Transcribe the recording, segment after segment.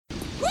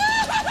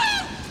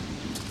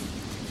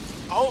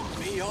Oh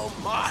me, oh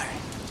my!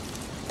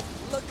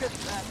 Look at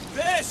that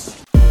fish!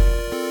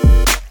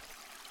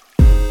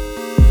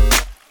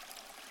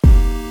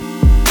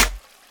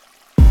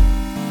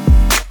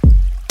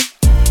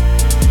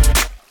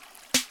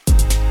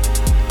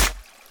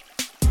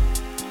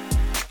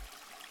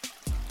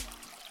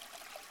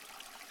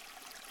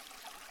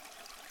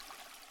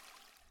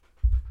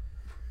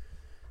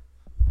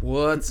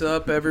 What's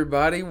up,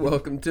 everybody?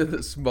 Welcome to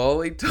the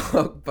Smalley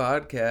Talk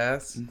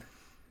podcast.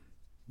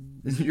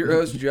 This is your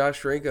host,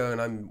 Josh Rinko,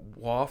 and I'm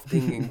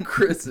wafting in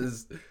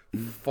Chris's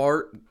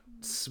fart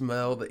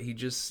smell that he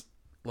just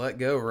let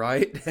go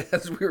right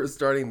as we were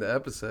starting the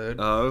episode.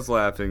 I was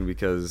laughing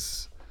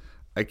because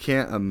I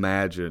can't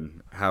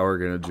imagine how we're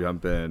going to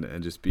jump in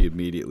and just be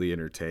immediately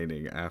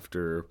entertaining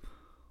after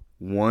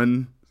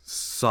one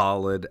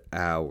solid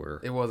hour.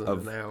 It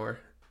wasn't an hour.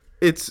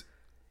 It's...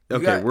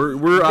 Okay, got-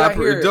 we're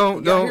operating.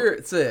 You got here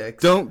at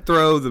 6. Don't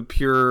throw the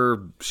pure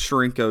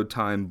Shrinko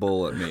time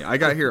bull at me. I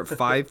got here at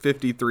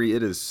 5:53.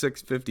 It is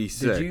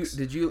 6:56.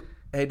 Did you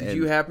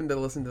happen to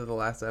listen to the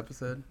last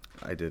episode?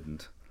 I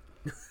didn't.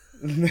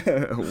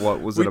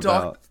 What was it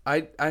about?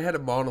 I had a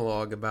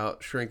monologue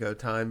about Shrinko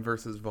time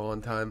versus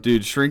Vaughn time.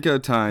 Dude,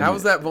 Shrinko time. How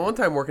was that Vaughn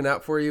time working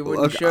out for you when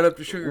you showed up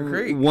to Sugar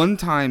Creek? One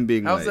time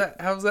being How's late.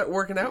 that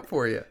working out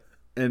for you?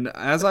 And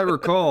as I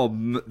recall,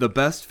 the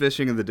best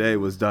fishing of the day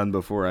was done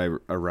before I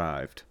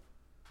arrived.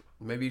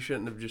 Maybe you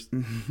shouldn't have just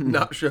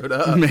not showed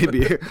up.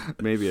 Maybe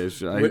I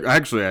should.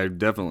 I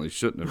definitely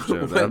shouldn't have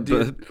showed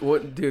up.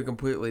 Wouldn't do a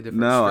completely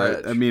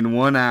different stretch. I mean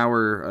 1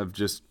 hour of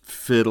just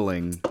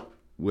fiddling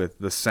with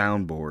the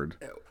soundboard.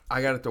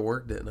 I got it to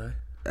work, didn't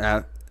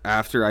I?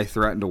 After I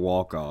threatened to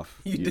walk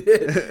off. You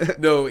did.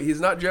 No, he's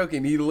not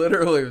joking. He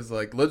literally was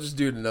like, "Let's just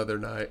do it another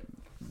night."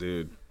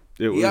 Dude,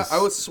 it was. Yeah,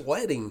 I was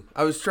sweating.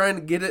 I was trying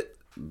to get it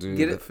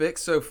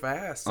fixed so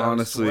fast.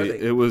 Honestly,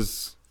 it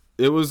was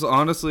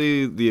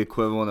honestly the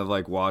equivalent of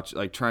like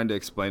trying to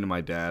explain to my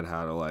dad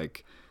how to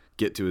like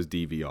get to his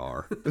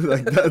DVR.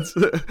 Like that's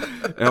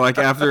and like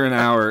after an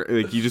hour,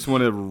 like you just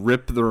want to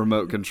rip the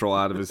remote control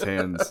out of his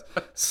hands,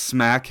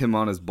 smack him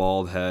on his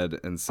bald head,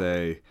 and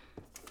say,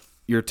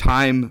 "Your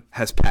time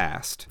has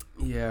passed."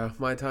 Yeah,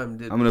 my time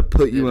did. I'm gonna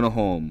put you in a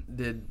home.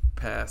 Did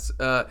pass.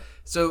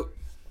 So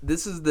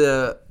this is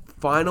the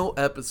final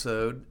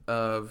episode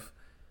of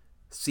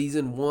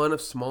Season 1 of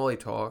Smalley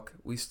Talk.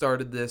 We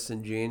started this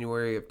in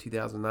January of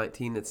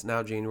 2019. It's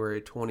now January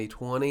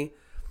 2020.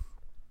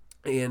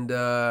 And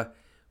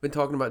been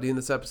talking about doing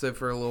this episode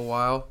for a little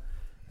while.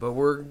 But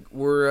we're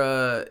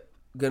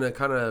going to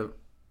kind of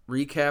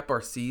recap our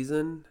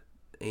season.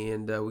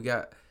 And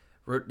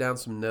wrote down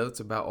some notes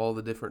about all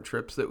the different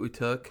trips that we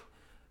took.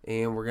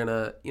 And we're going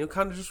to,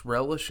 kind of just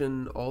relish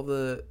in all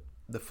the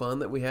fun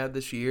that we had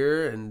this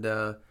year. And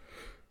it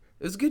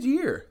was a good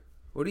year.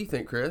 What do you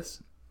think,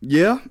 Chris?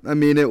 Yeah, I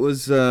mean, it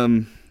was,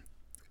 we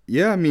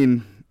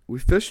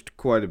fished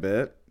quite a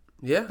bit.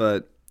 Yeah.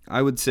 But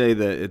I would say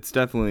that it's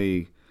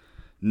definitely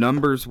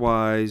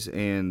numbers-wise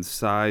and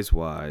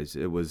size-wise,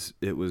 it was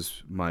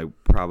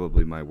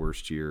probably my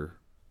worst year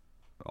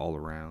all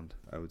around,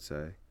 I would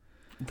say.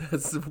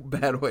 That's a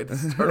bad way to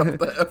start off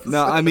the episode.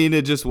 No, I mean,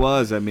 it just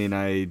was. I mean,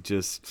 I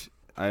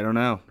don't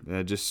know.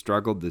 I just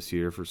struggled this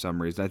year for some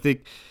reason. I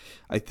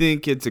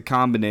think it's a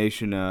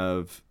combination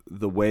of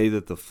the way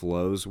that the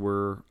flows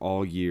were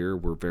all year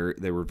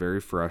they were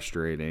very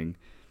frustrating,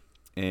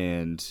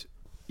 and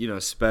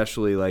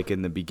especially like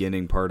in the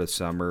beginning part of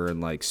summer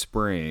and like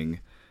spring,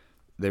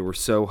 they were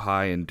so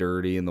high and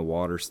dirty, and the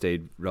water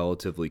stayed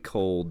relatively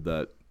cold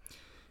that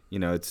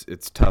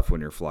it's tough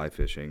when you're fly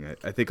fishing.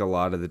 I think a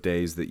lot of the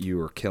days that you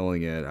were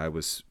killing it, I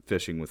was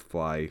fishing with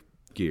fly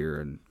gear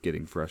and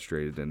getting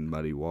frustrated in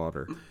muddy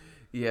water.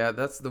 Yeah,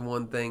 that's the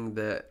one thing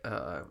that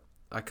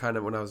I kind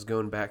of, when I was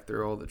going back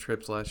through all the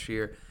trips last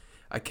year,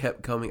 I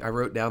kept coming. I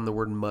wrote down the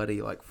word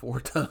muddy like 4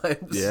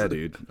 times. Yeah,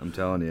 dude, I'm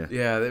telling you.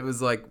 Yeah, it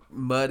was like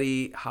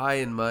muddy, high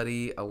and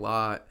muddy a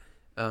lot.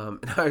 And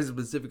I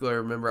specifically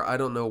remember, I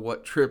don't know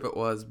what trip it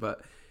was,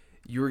 but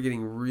you were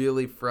getting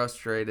really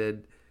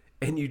frustrated,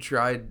 and you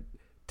tried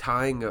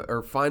tying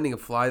or finding a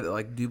fly that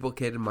like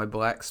duplicated my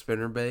black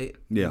spinnerbait.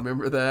 Yeah.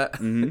 Remember that?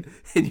 Mm-hmm.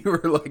 And you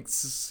were like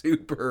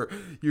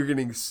you're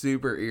getting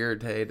super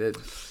irritated.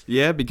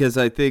 Yeah, because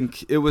I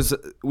think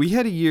we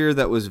had a year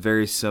that was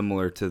very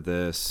similar to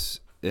this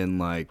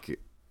in I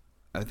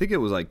think it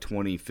was like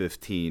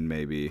 2015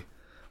 maybe,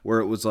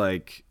 where it was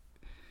like,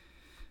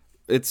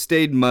 it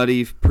stayed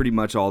muddy pretty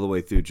much all the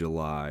way through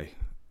July.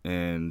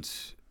 And,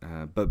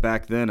 but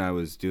back then I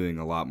was doing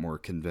a lot more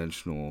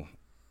conventional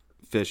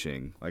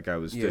fishing. Like I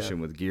was fishing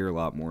with gear a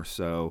lot more.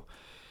 So,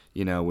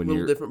 when a you're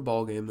little different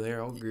ball game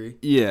there, I'll agree.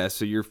 Yeah,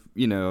 so you're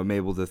I'm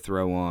able to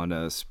throw on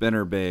a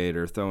spinnerbait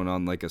or throwing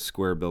on like a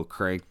square bill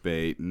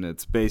crankbait, and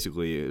it's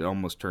basically, it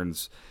almost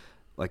turns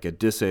like a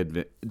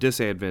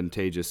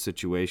disadvantageous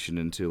situation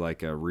into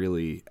like a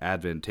really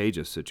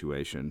advantageous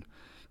situation,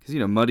 because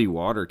muddy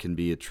water can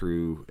be a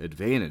true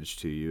advantage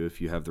to you if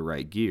you have the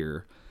right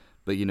gear.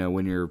 But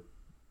when you're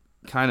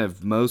kind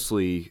of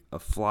mostly a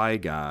fly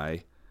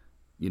guy,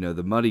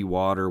 the muddy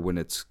water when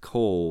it's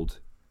cold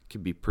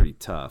can be pretty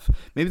tough.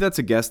 Maybe that's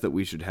a guest that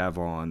we should have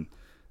on.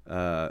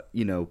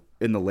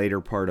 In the later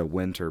part of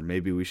winter,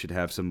 maybe we should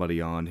have somebody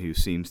on who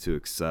seems to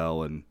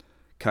excel in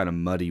kind of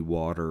muddy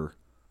water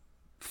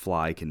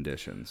fly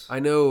conditions. I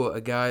know a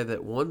guy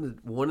that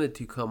wanted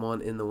to come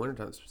on in the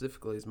wintertime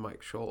specifically is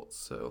Mike Schultz.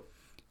 So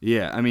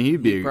yeah, I mean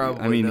he'd be.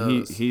 Probably I mean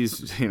knows.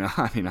 he's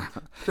I mean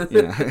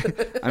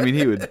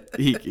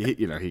he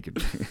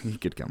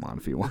could come on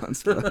if he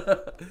wants.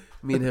 But.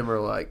 Me and him we're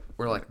like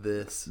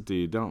this.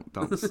 Dude, don't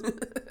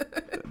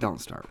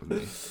start with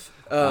me.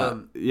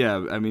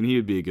 Yeah, I mean he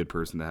would be a good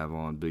person to have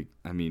on. But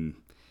I mean,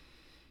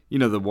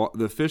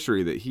 the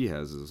fishery that he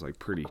has is like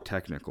pretty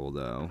technical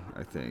though.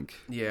 I think.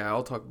 Yeah,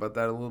 I'll talk about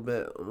that a little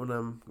bit when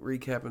I'm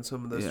recapping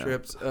some of those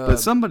trips. But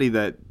somebody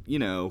that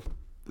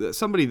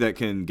somebody that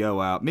can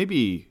go out,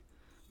 maybe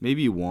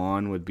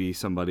Juan would be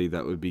somebody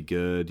that would be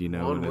good.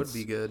 Juan would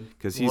be good.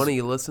 Because Juan, are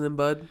you listening,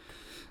 bud?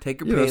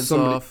 Take your pants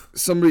off.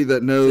 Somebody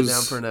that knows. Sit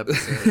down for an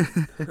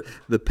episode.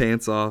 The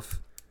pants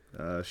off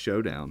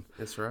showdown.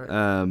 That's right.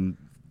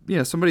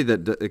 Somebody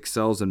that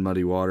excels in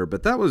muddy water.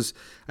 But that was,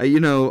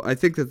 I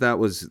think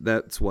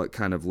that's what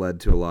kind of led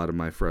to a lot of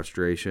my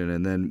frustration.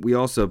 And then we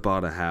also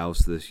bought a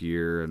house this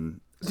year.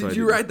 And so Did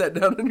you write that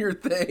down on your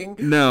thing?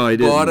 No, I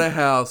didn't. Bought a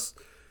house.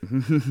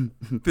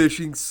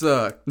 Fishing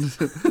sucked.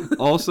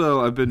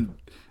 Also, I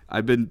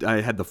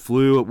had the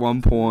flu at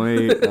one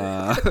point.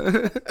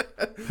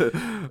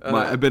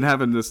 I've been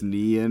having this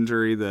knee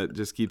injury that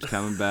just keeps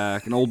coming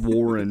back. An old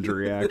war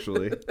injury,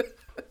 actually.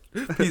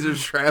 Piece of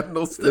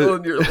shrapnel still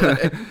in your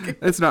leg.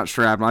 It's not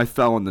shrapnel. I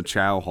fell in the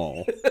chow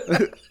hall.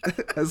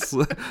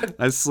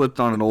 I slipped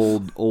on an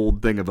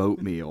old thing of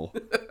oatmeal.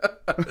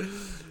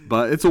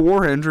 But it's a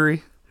war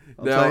injury.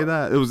 I'll tell you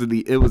that. It was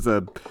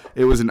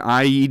an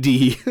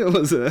IED. It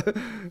was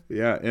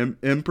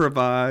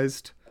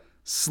improvised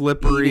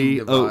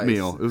slippery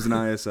oatmeal. It was an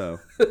ISO.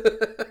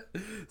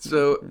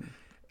 So,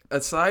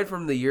 aside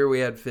from the year we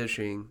had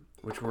fishing,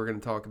 which we're going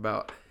to talk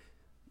about,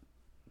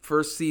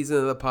 first season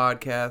of the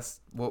podcast,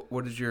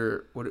 what do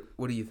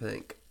you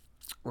think?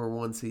 We're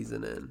one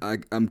season in.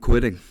 I'm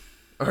quitting.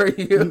 Are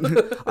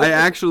you? I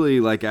actually,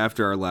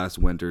 after our last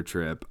winter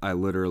trip, I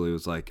literally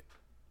was like,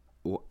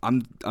 well,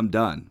 I'm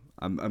done.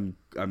 I'm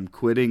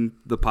quitting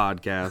the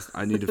podcast.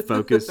 I need to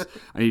focus.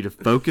 I need to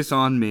focus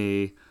on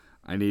me.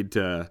 I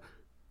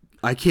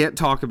can't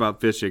talk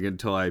about fishing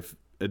until I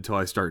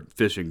start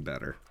fishing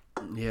better.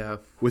 Yeah.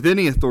 With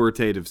any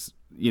authoritative,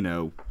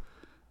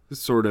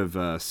 sort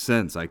of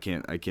sense, I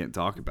can't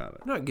talk about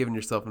it. You're not giving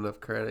yourself enough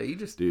credit. You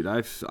just, dude,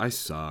 I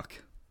suck.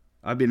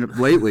 I mean,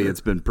 lately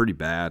it's been pretty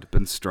bad.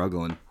 Been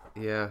struggling.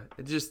 Yeah.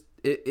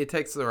 It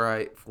takes the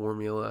right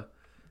formula,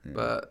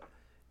 but.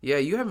 Yeah,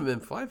 you haven't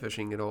been fly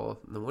fishing at all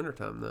in the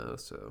wintertime, though,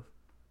 so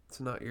it's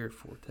not your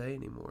forte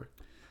anymore.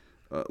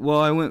 Well,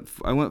 I went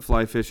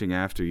fly fishing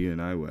after you and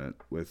I went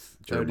with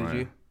Jeremiah. Oh, did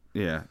you?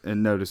 Yeah,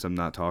 and notice I'm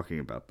not talking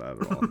about that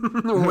at all.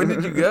 When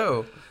did you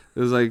go? It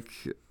was like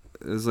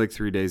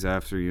 3 days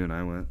after you and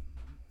I went.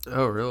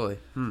 Oh, really?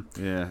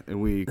 Yeah,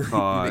 and we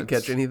caught. You didn't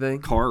catch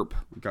anything? Carp.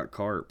 We got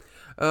carp.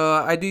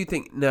 I do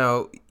think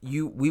now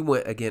we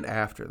went again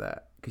after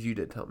that because you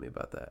did tell me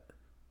about that.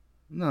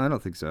 No, I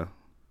don't think so.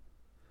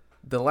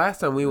 The last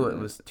time we went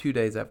was 2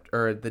 days after,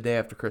 or the day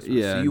after Christmas.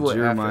 Yeah, so you went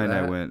Jeremiah after and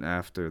that. I went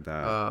after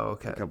that. Oh,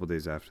 okay. A couple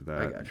days after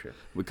that. I got you.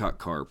 We caught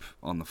carp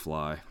on the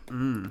fly.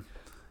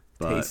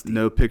 But Tasty.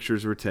 no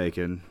pictures were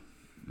taken,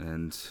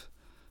 and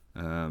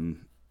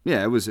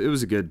it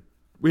was a good.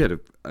 We had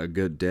a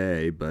good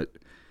day, but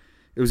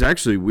it was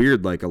actually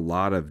weird. Like a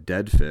lot of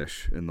dead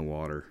fish in the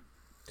water.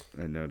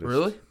 I noticed.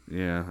 Really?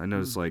 Yeah, I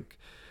noticed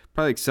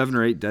probably 7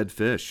 or 8 dead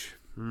fish.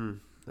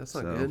 That's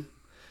not good.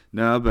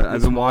 No, but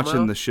I've been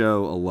watching smallmouth? the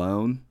show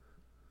Alone.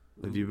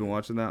 Have you been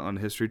watching that on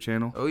History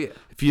Channel? Oh, yeah.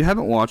 If you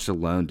haven't watched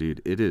Alone, dude,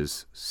 it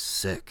is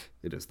sick.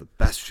 It is the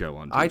best show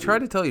on TV. I tried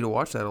to tell you to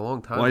watch that a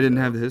long time Well, I didn't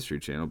ago. have the History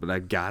Channel, but I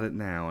got it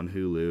now on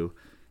Hulu,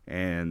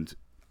 and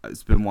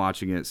I've been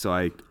watching it. So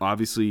I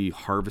obviously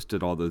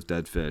harvested all those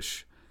dead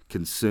fish,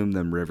 consumed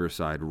them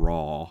riverside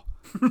raw,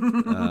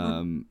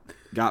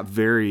 got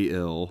very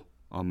ill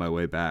on my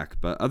way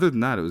back. But other than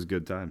that, it was a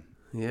good time.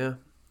 Yeah.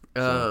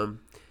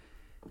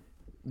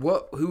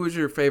 Who was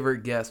your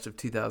favorite guest of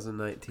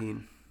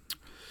 2019?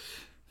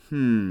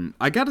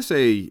 I gotta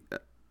say,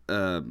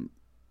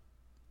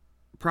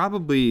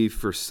 probably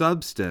for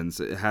substance,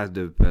 it had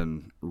to have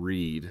been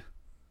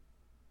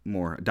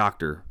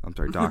Dr.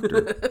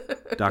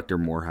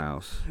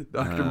 Morehouse.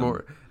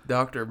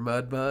 Dr.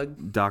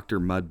 Mudbug? Dr.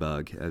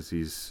 Mudbug, as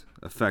he's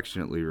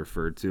affectionately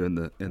referred to in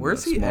the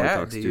Where's he Small at,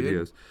 Talk dude?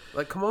 Studios.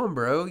 Like, come on,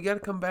 bro. You got to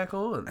come back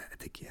on. I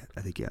think he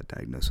got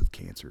diagnosed with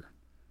cancer.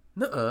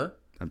 Nuh-uh.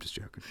 I'm just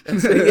joking.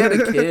 So he had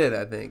a kid,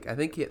 I think. They had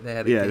a kid. Yeah,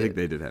 I think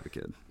they did have a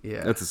kid.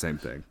 Yeah. That's the same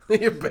thing.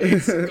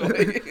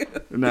 Basically.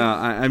 No,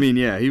 I mean,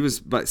 yeah, he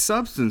was, but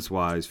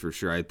substance-wise, for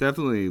sure, I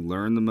definitely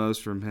learned the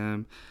most from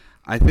him.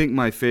 I think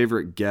my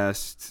favorite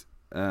guest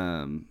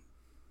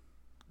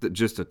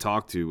just to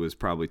talk to was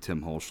probably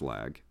Tim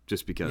Holschlag,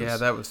 just because. Yeah,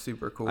 that was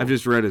super cool. I've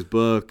just read his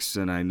books,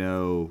 and I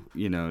know,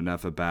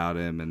 enough about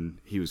him, and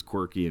he was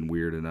quirky and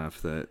weird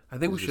enough that I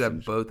think we should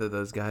have both of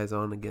those guys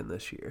on again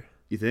this year.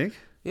 You think?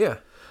 Yeah.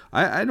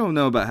 I don't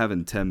know about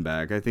having Tim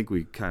back. I think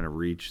we kind of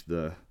reached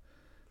the.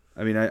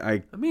 I mean,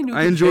 I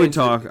I enjoyed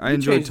talking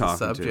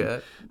to him,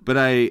 him. but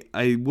I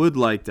would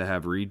like to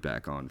have Reed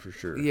back on for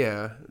sure.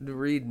 Yeah,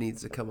 Reed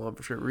needs to come on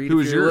for sure. Reed, Who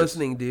if was you're yours?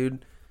 listening,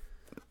 dude,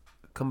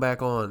 come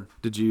back on.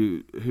 Who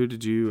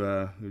did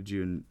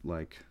you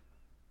like?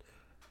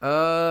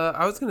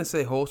 I was gonna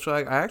say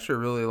Holsteig. I actually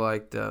really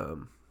liked.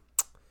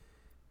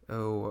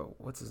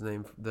 What's his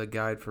name? The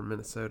guide from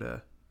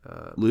Minnesota.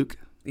 Luke?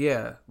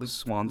 Yeah,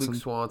 Swanson.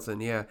 Luke Swanson.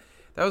 Yeah,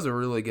 that was a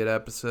really good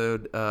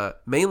episode.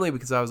 Mainly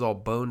because I was all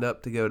boned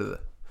up to go to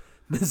the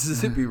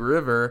Mississippi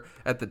River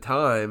at the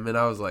time, and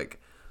I was like,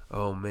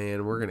 "Oh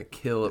man, we're gonna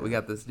kill it. We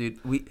got this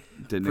dude."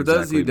 For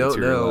those of you who don't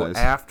know,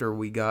 after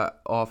we got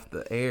off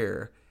the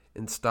air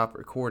and stopped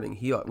recording,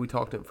 we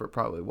talked to him for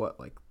probably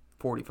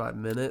 45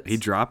 minutes. He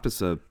dropped us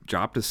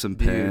some Dude,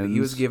 pins. he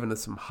was giving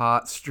us some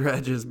hot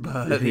stretches,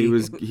 buddy.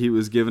 He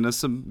was giving us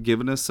some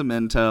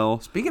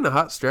intel. Speaking of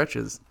hot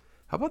stretches,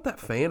 how about that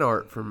fan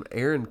art from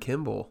Aaron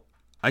Kimball?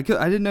 I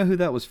didn't know who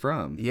that was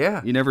from.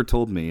 Yeah, you never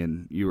told me,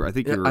 and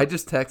I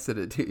just texted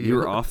it to you. You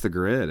were off the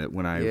grid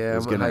when I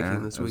was going to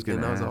hiking this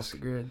weekend. I was off the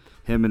grid.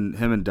 Him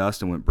and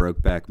Dustin went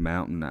Brokeback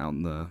Mountain out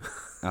in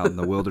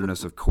the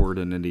wilderness of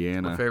Corden,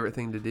 Indiana. My favorite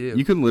thing to do.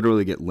 You can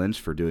literally get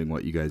lynched for doing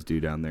what you guys do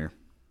down there.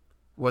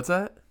 What's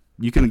that?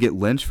 You can get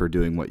lynched for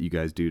doing what you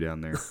guys do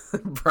down there.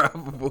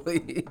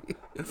 Probably.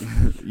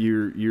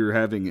 You're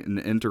having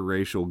an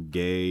interracial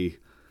gay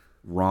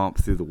romp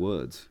through the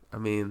woods. I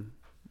mean,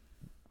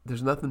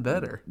 there's nothing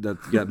better. You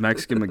got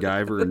Mexican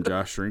MacGyver and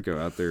Josh Shrinko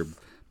out there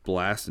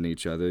blasting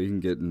each other. You can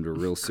get into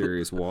real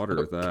serious water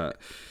with that.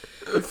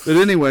 But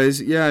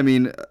anyways, yeah, I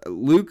mean,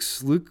 Luke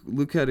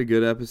had a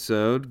good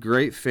episode.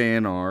 Great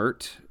fan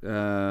art.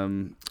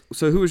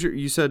 So who was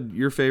you said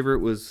your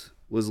favorite was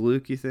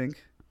Luke, you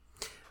think?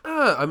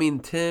 I mean,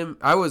 Tim.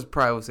 I was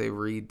probably say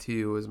Reed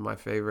too was my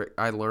favorite.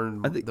 I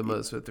learned the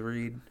most with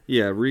Reed.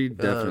 Yeah, Reed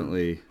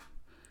definitely.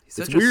 He's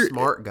such a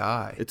smart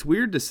guy. It's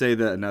weird to say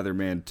that another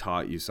man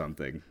taught you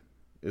something,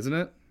 isn't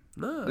it?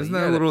 No, isn't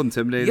that a little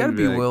intimidating? You got to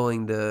be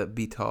willing to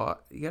be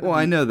taught.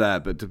 I know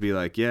that, but to be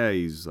like, yeah,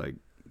 he's like,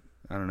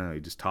 I don't know, he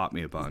just taught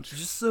me a bunch.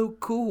 Just so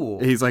cool.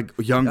 He's like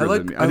younger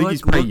than me. I think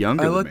he's probably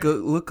younger than me. I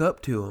look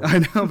up to him. I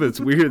know, but it's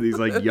weird. He's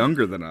like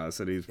younger than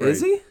us, and he's probably,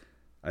 is he?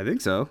 I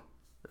think so.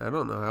 I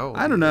don't know how old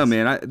I don't know,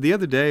 man. The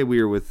other day we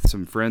were with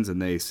some friends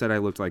and they said I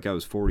looked like I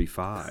was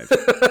 45.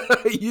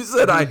 You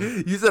said I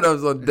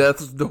was on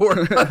death's door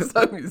last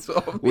time you saw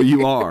me. Well,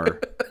 you are.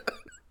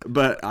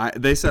 But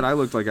they said I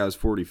looked like I was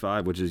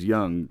 45, which is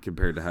young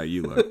compared to how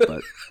you look.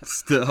 But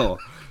still,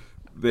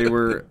 they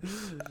were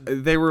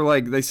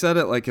like, they said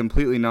it like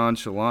completely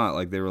nonchalant.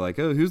 Like they were like,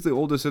 "Oh, who's the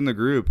oldest in the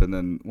group?" And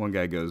then one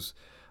guy goes,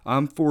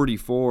 "I'm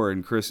 44,"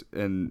 and Chris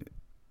and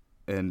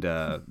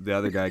the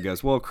other guy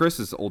goes, "Well, Chris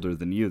is older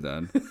than you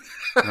then."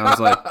 And I was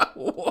like,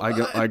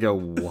 I go,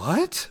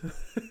 "What?"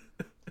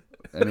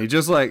 And he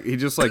just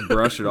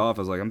brushed it off.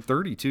 I was like, "I'm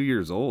 32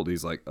 years old."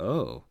 He's like,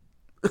 "Oh."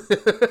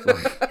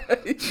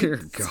 Like, dear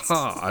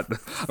God.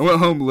 I went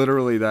home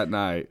literally that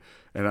night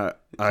and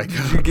I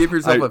Did you give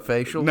yourself a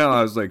facial? No,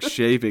 I was like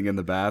shaving in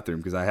the bathroom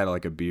because I had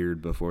like a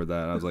beard before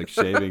that. I was like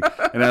shaving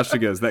and Ashley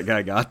goes, "That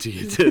guy got to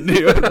you, didn't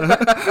he?"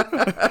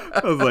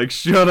 I was like,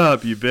 "Shut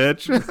up, you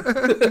bitch."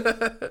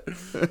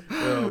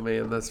 Oh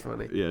man, that's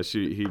funny. Yeah,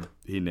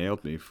 he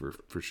nailed me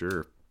for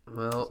sure.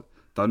 Well,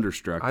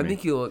 thunderstruck me. I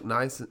think you look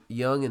nice,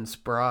 young and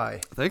spry.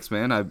 Thanks,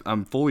 man.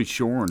 I'm fully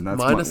shorn. That's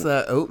minus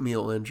that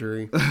oatmeal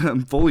injury.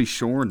 I'm fully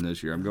shorn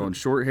this year. I'm going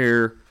short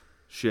hair,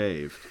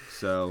 shaved.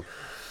 So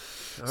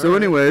right.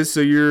 Anyways, so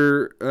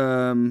your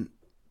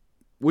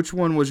which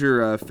one was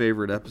your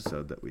favorite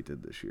episode that we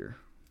did this year?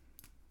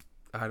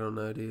 I don't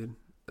know, dude.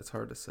 It's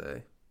hard to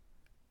say.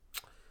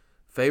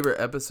 Favorite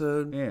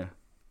episode? Yeah.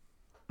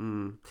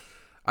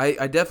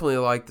 I definitely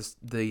like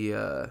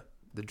the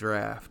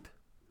draft.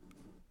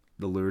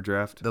 The lure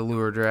draft. The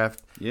lure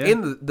draft. Yeah.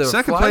 And the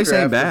second fly place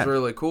draft ain't bad. was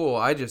really cool.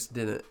 I just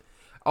didn't.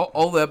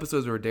 All the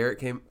episodes where Derek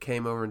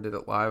came over and did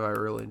it live, I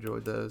really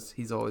enjoyed those.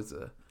 He's always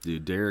a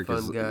Derek fun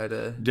is guy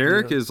to.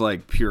 Derek is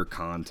like pure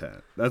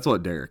content. That's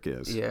what Derek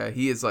is. Yeah,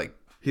 he is like.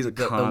 He's a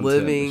content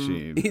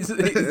machine. He's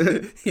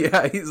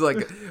like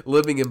a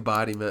living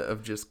embodiment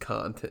of just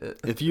content.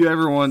 If you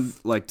ever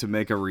want like to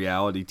make a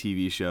reality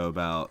TV show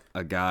about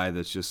a guy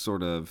that's just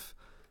sort of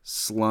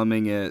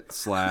slumming it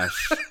 /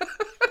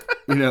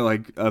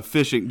 like a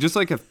fishing, just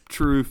like a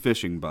true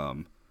fishing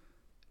bum,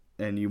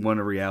 and you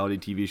want a reality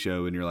TV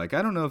show and you're like,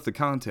 I don't know if the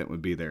content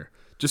would be there.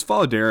 Just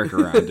follow Derek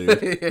around,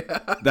 dude.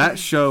 Yeah. That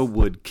show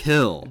would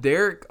kill.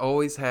 Derek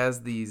always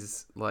has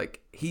these like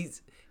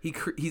he's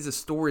a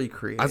story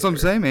creator. That's what I'm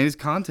saying, man. He's a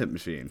content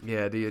machine.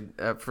 Yeah, dude,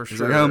 for He's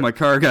sure. like, oh, my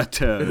car got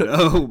towed.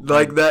 Oh,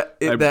 like that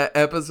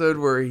episode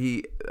where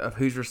of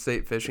Hoosier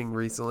State Fishing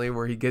recently,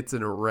 where he gets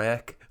in a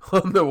wreck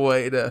on the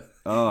way to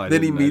Oh,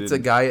 Then he meets a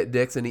guy at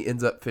Dick's and he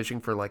ends up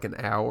fishing for like an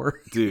hour.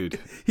 Dude.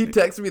 He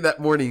texted me that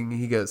morning.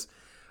 He goes,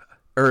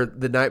 or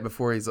the night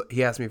before,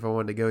 he asked me if I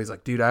wanted to go. He's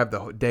like, dude, I have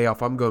the day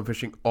off. I'm going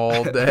fishing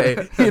all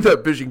day. He ended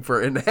up fishing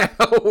for an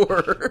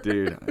hour.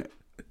 Dude,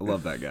 I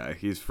love that guy.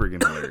 He's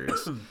freaking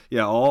hilarious.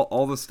 Yeah,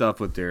 all the stuff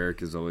with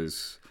Derek is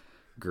always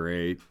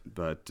great.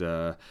 But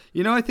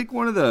I think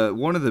one of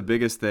the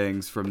biggest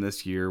things from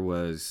this year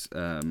was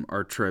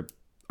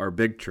our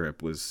big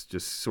trip was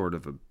just sort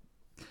of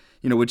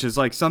which is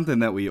like something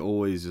that we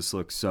always just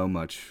look so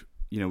much,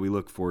 we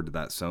look forward to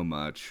that so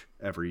much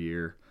every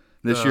year.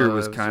 This year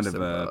was kind of a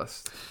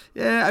bust.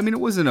 Yeah, I mean, it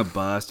wasn't a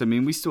bust. I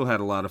mean, we still had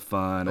a lot of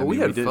fun. We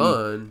had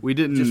fun. We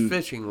didn't just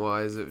fishing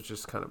wise. It was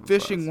just kind of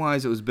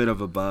wise. It was a bit of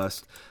a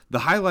bust. The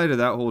highlight of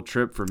that whole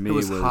trip for me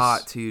was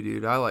hot too,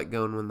 dude. I like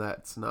going when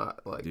that's not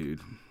like. Dude,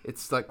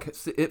 it's like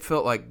it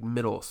felt like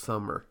middle of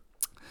summer.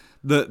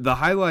 The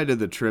highlight of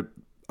the trip,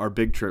 our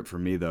big trip for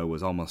me though,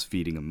 was almost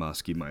feeding a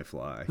muskie my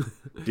fly,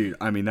 dude.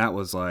 I mean, that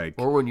was like.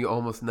 Or when you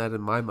almost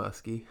netted my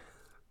muskie.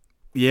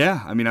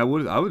 Yeah, I mean, I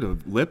would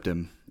have lipped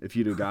him if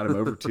you'd have got him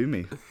over to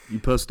me. You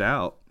pushed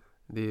out.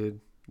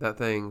 Dude, that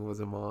thing was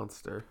a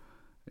monster.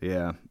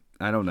 Yeah,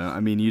 I don't know. I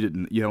mean,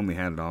 you only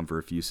had it on for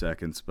a few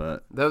seconds,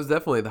 but that was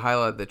definitely the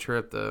highlight of the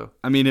trip, though.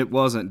 I mean,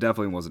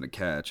 definitely wasn't a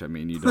catch. I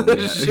mean,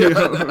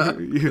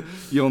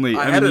 you only.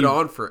 I had it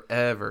on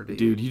forever, dude.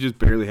 Dude, you just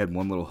barely had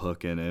one little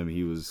hook in him.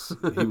 He was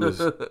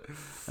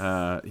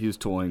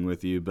toying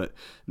with you, but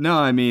no,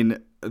 I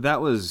mean,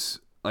 that was.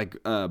 Like,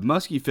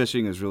 muskie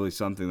fishing is really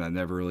something that I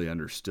never really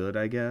understood,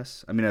 I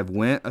guess. I mean, I've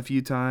went a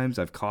few times.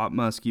 I've caught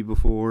muskie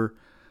before.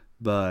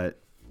 But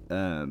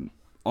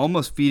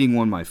almost feeding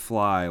one my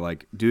fly,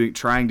 like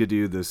trying to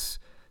do this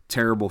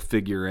terrible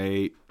figure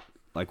eight,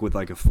 like with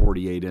like a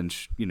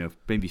 48-inch,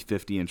 maybe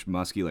 50-inch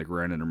muskie, like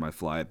right under my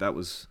fly. That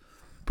was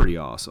pretty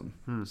awesome.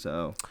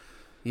 So,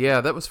 yeah,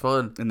 that was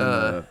fun. And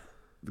then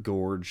the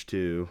gorge,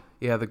 too.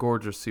 Yeah, the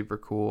gorge was super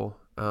cool.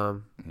 Yeah.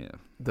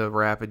 The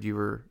rapid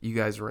you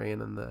guys ran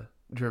in the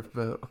drift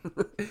boat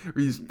where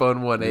you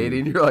spun 180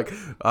 and you're like,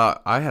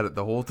 I had it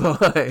the whole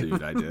time.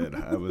 Dude, I did.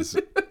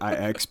 I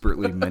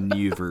expertly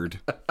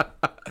maneuvered.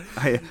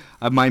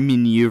 My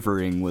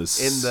maneuvering was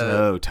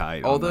so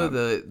tight. Although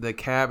the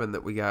cabin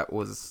that we got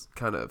was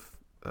kind of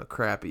a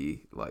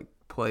crappy like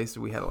place,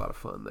 we had a lot of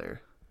fun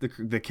there.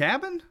 The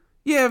cabin?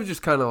 Yeah, it was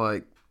just kind of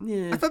like,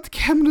 yeah. I thought the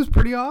cabin was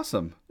pretty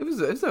awesome. It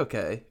was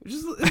okay.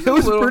 It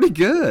was pretty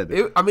good.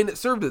 It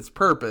served its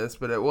purpose,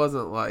 but it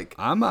wasn't like.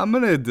 I'm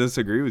gonna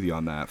disagree with you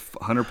on that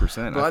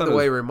 100%. By the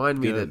way, remind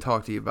me to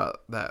talk to you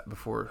about that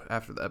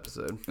after the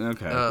episode.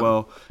 Okay.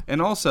 Well,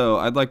 and also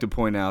I'd like to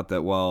point out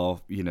that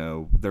while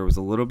there was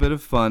a little bit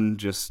of fun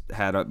just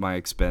had at my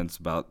expense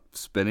about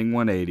spinning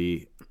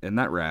 180 in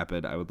that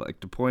rapid, I would like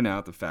to point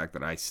out the fact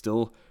that I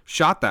still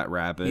shot that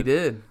rapid. He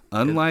did.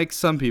 Unlike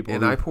some people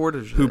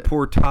who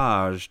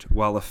portaged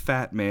while a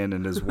fat man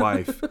and his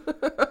wife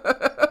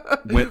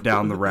went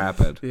down the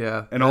rapid.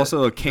 Yeah. And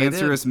also a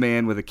cancerous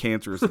man with a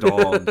cancerous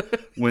dog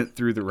went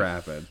through the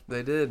rapid.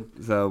 They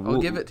did. So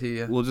I'll give it to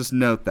you. We'll just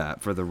note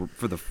that for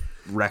the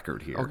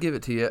record here. I'll give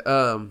it to you.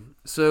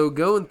 So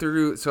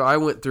I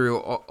went through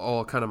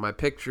all kind of my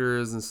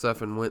pictures and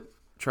stuff and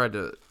tried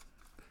to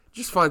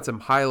just find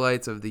some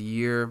highlights of the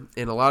year,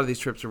 and a lot of these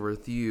trips are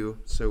with you,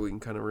 so we can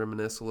kind of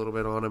reminisce a little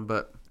bit on them.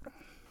 But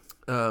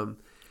the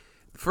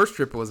first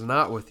trip was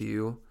not with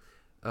you;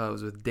 it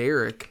was with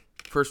Derek.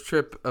 First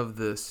trip of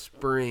the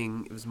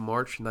spring. It was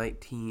March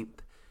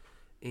 19th,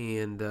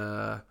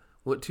 and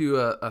went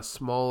to a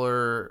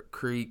smaller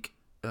creek,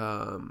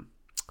 kind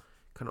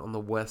of on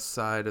the west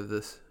side of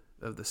the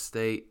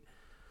state,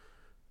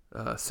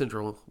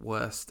 central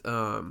west.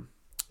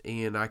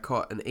 And I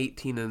caught an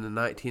 18 and a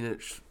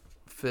 19-inch.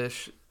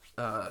 Fish,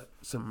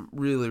 some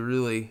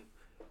really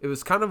it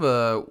was kind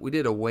of we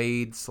did a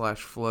wade /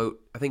 float.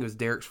 I think it was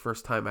Derek's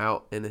first time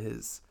out in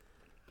his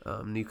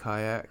new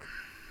kayak,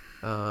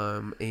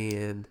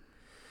 and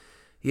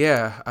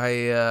yeah,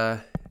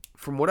 I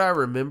from what I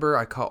remember,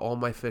 I caught all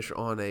my fish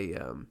on a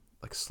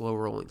like slow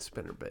rolling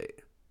spinnerbait.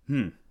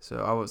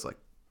 So I was like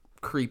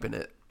creeping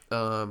it.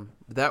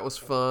 That was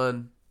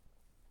fun.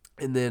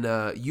 And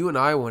then you and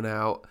I went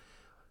out.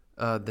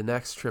 The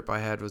next trip I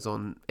had was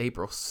on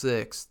April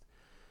 6th.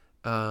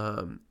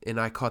 And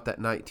I caught that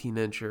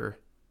 19-incher. I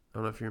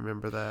don't know if you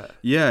remember that.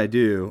 Yeah, I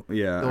do.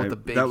 Yeah,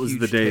 that was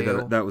the day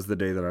that was the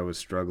day that I was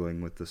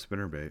struggling with the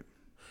spinnerbait.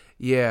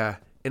 Yeah,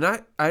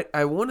 and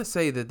I want to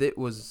say that it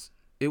was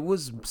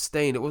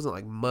stained. It wasn't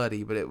like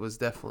muddy, but it was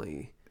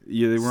definitely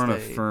they were stained. On a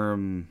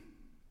firm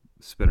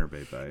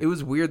spinnerbait bite. It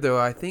was weird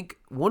though. I think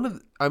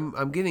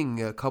I'm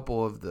getting a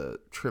couple of the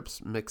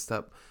trips mixed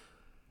up.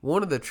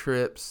 One of the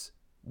trips.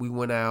 We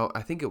went out,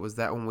 I think it was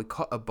that one, we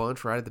caught a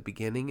bunch right at the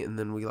beginning, and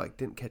then we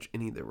didn't catch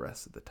any the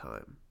rest of the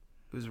time.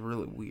 It was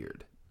really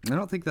weird. I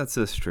don't think that's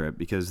this trip,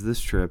 because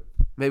this trip...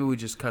 Maybe we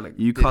just kind of...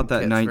 You caught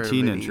that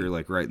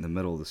 19-incher, right in the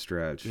middle of the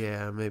stretch.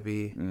 Yeah,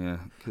 maybe. Yeah.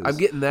 I'm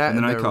getting that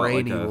and the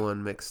rainy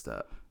one mixed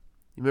up.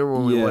 You remember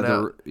when we went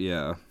out?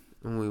 Yeah.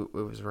 When it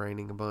was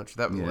raining a bunch.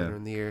 That was later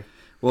in the year.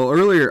 Well,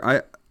 earlier,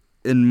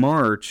 in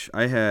March,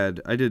 I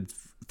did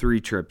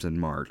 3 trips in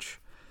March.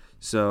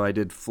 So I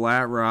did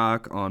Flat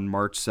Rock on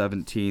March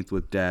 17th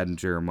with Dad and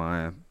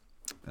Jeremiah,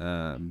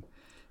 and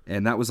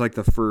that was like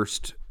the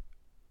first.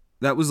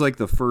 That was like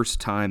the first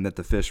time that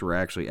the fish were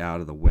actually out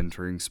of the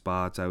wintering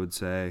spots, I would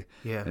say,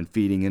 and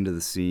feeding into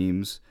the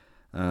seams.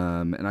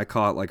 And I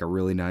caught like a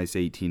really nice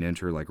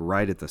 18-incher, like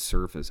right at the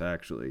surface.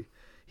 Actually,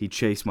 he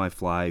chased my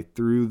fly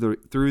through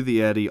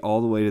the eddy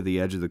all the way to the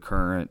edge of the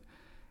current.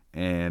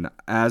 And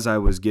as I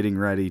was getting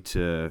ready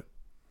to,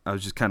 I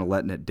was just kind of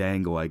letting it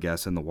dangle, I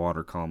guess, in the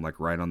water column, like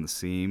right on the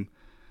seam.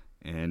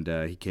 And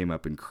he came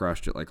up and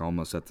crushed it, like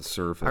almost at the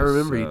surface. I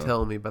remember you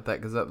telling me about that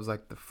because that was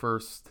like the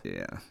first,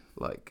 yeah,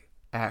 like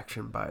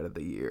action bite of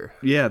the year.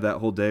 Yeah, that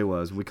whole day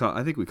was.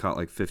 I think we caught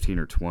like 15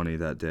 or 20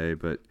 that day,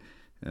 but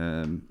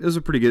it was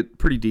a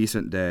pretty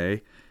decent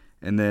day.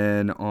 And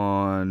then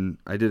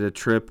I did a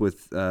trip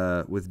with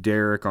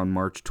Derek on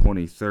March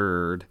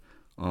 23rd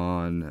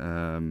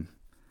on.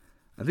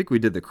 I think we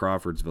did the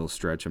Crawfordsville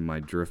stretch in my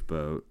drift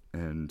boat,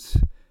 and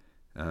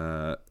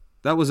that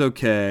was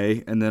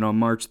okay. And then on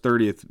March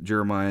 30th,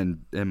 Jeremiah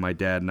and my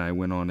dad and I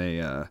went on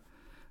a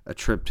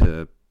trip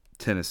to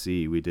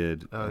Tennessee. We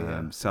did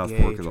South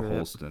Fork of the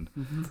Holston.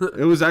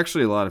 It was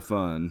actually a lot of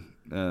fun.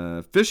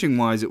 Fishing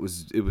wise, it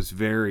was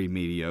very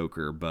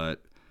mediocre,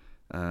 but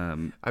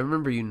I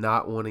remember you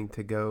not wanting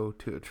to go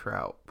to a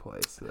trout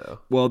place though.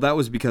 Well, that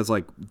was because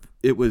like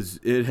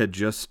it had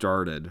just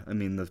started. I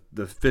mean,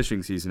 the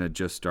fishing season had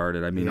just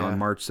started. I mean, on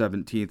March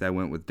 17th, I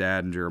went with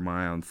Dad and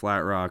Jeremiah on Flat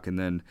Rock, and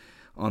then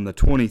on the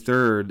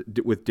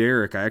 23rd with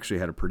Derek, I actually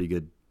had a pretty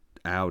good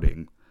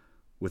outing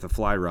with a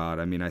fly rod.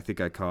 I mean, I think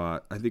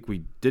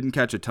we didn't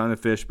catch a ton of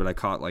fish, but I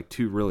caught like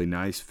 2 really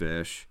nice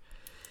fish.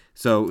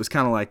 So it was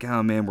kind of like,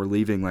 oh man, we're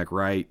leaving like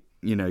right,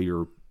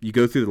 you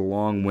go through the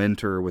long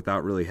winter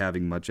without really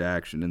having much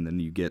action, and then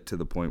you get to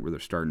the point where they're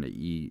starting to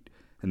eat,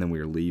 and then we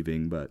were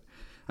leaving. But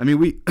I mean,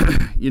 we,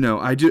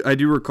 I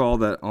do recall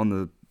that on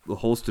the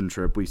Holston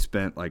trip, we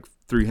spent like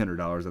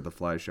 $300 at the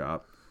fly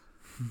shop,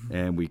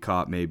 and we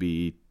caught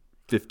maybe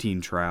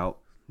 15 trout.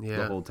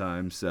 The whole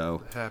time,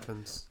 so it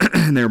happens.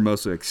 And they were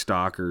mostly like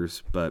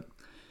stalkers, but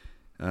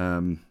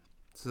so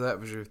that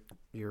was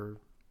your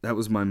that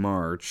was my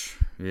March.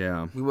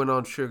 Yeah, we went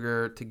on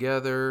Sugar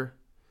together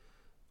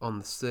on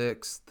the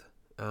 6th.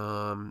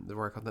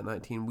 Where I caught that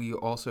 19. We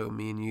also,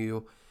 me and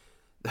you,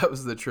 that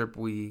was the trip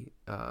we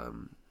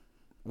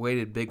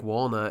waited Big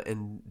Walnut,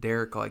 and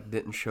Derek like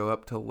didn't show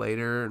up till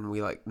later, and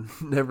we like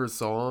never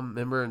saw him.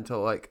 Remember,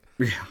 until like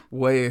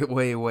way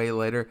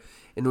later.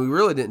 And we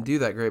really didn't do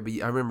that great, but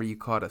I remember you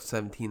caught a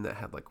 17 that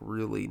had like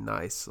really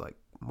nice like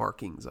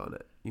markings on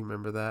it. You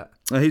remember that?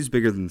 He's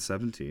bigger than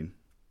 17.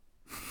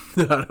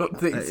 I don't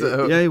think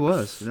so. Yeah, he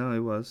was. No, he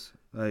was.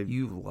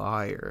 You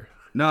liar.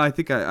 No, I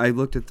think I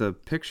looked at the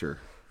picture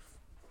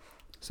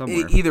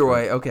somewhere. Either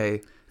way, okay.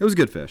 It was a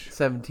good fish.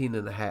 17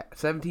 and a half.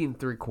 17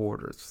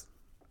 3/4.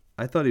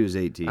 I thought he was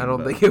 18. I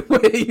don't think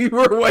you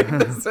were waiting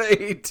to say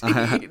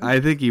 18. I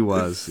think he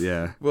was,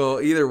 yeah.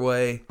 Well, either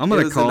way, I'm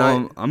gonna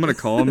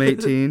call him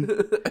 18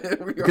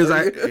 because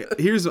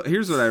here's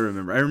what I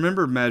remember. I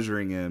remember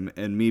measuring him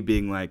and me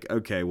being like,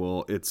 okay,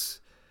 well, it's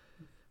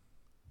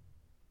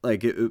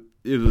like it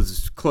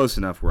was close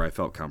enough where I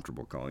felt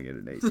comfortable calling it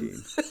an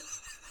 18.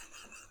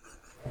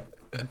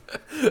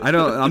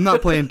 I'm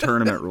not playing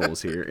tournament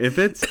rules here. If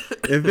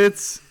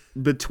it's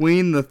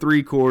between the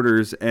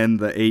 3/4 and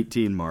the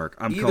 18 mark,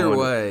 I'm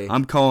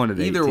calling it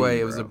 18. Either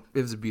way, it was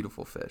a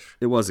beautiful fish.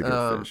 It was a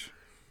good fish.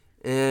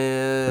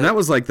 And that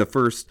was like the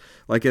first,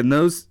 like in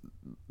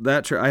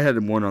I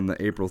had one on the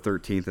April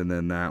 13th, and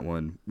then that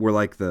one were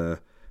like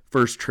the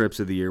first trips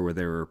of the year where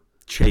they were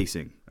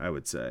chasing, I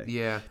would say.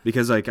 Yeah.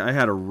 Because like I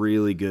had a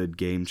really good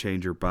game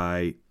changer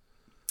bite,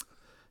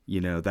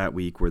 that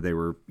week where they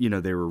were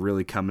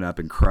really coming up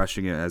and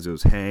crushing it as it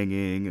was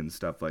hanging and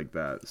stuff like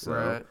that. So,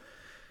 right.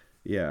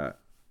 Yeah.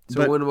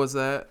 So when was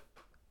that?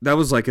 That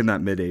was like in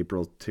that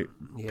mid-April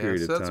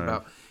period of time. That's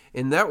about,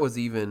 and that was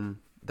even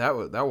that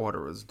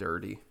water was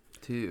dirty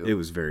too. It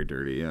was very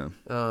dirty, yeah.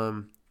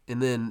 And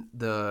then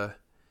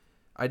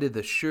I did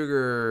the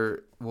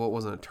Sugar. Well, it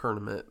wasn't a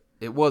tournament.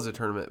 It was a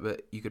tournament,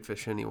 but you could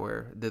fish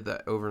anywhere. Did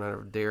that overnight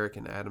with Derek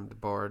and Adam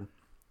DeBard.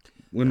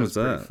 When was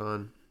that? Pretty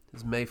fun. It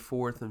was May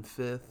 4th and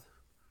 5th.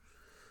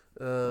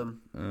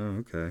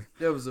 Okay.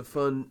 That was a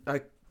fun.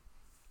 I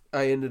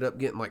ended up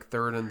getting like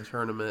 3rd in the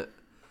tournament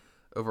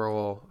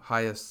overall,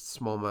 highest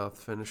smallmouth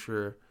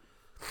finisher,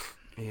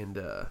 and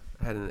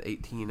had an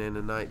 18 and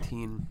a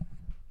 19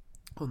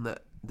 on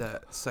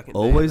that second day.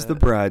 Always the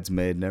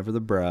bridesmaid, never the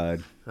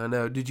bride. I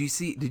know. Did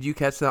you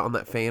catch that on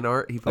that fan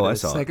art? He put I a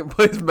saw second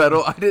place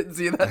medal. I didn't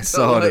see that. I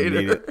saw it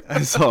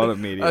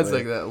immediately. I was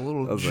like, that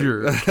little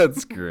jerk. Like,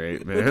 that's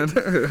great, man.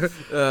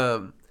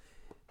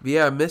 But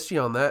yeah, I missed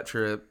you on that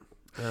trip.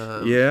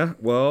 Yeah,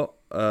 well,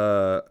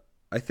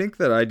 I think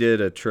that I did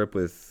a trip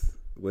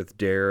with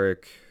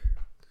Derek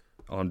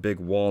on Big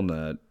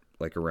Walnut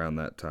like around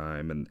that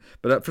time,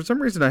 but for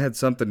some reason I had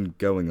something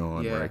going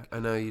on. Yeah, like, I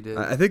know you did.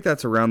 I think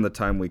that's around the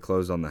time we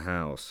closed on the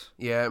house.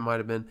 Yeah, it might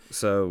have been.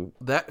 So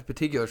that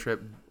particular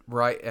trip,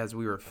 right as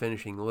we were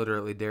finishing,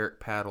 literally Derek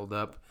paddled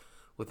up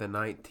with a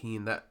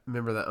 19.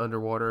 Remember that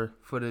underwater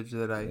footage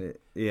that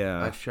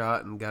I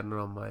shot and got it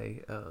on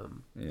my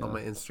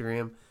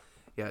Instagram.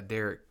 Yeah,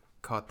 Derek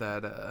caught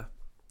that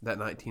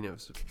 19. It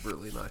was a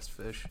really nice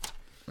fish.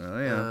 Oh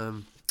yeah.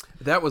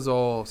 That was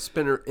all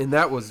spinner, and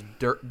that was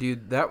dirt,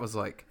 dude. That was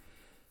like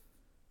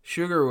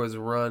Sugar was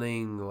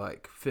running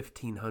like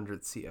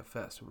 1500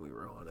 CFS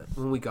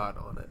when we got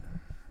on it.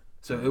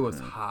 So it was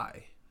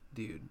high,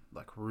 dude,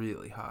 like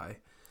really high.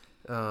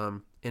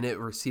 And it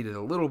receded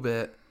a little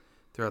bit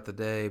throughout the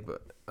day,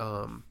 but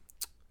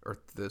or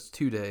those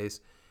 2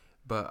 days,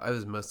 but I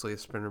was mostly a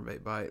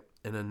spinnerbait bite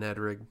and a Ned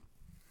rig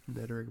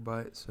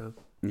bite. So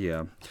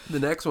yeah, the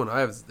next one I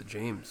have is the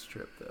James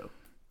trip though.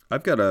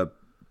 I've got a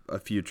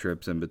few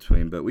trips in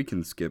between, but we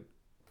can skip.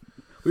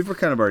 We've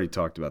kind of already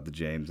talked about the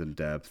James in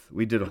depth.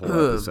 We did a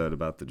whole episode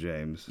about the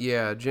James.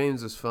 Yeah,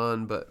 James is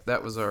fun, but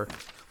that was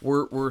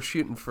we're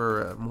shooting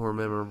for a more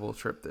memorable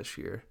trip this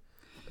year.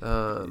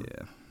 Yeah.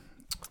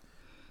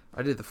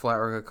 I did the Flat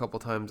Rock a couple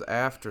times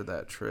after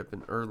that trip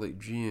in early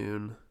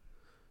June,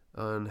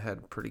 and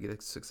had pretty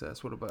good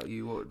success. What about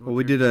you?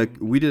 We did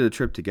a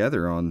trip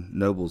together on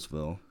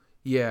Noblesville.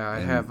 Yeah, I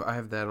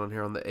have that on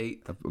here on the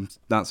 8th. I'm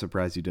not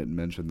surprised you didn't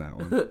mention that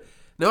one.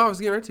 No, I was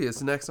getting right to it.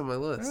 It's next on my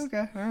list.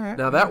 Okay, all right.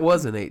 Now that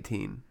was an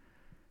 18.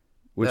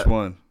 Which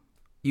one?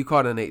 You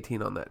caught an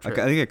 18 on that trip.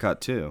 I think I caught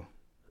 2.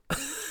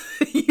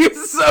 You're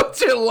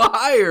such a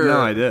liar.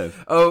 No, I did.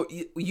 Oh,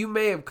 you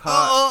may have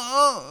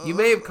caught. You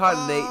may have caught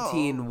an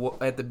 18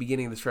 at the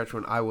beginning of the stretch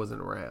when I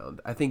wasn't around.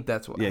 I think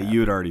that's what. Yeah, happened. you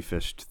had already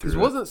fished through. Because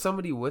wasn't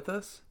somebody with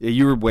us? Yeah,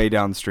 you were way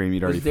downstream.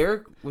 You'd already.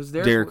 Was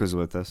Derek? Derek was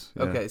with us.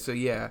 Yeah. Okay, so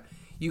yeah,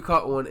 you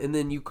caught one, and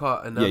then you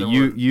caught another.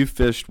 Yeah, you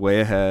fished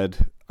way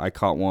ahead. I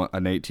caught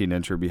an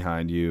 18-incher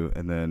behind you,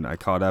 and then I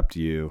caught up to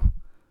you.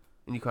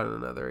 And you caught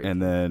another 18.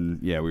 And then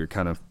we were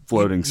kind of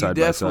floating side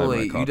by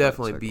side. You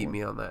definitely beat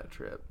me on that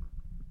trip.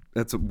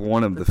 That's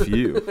one of the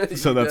few,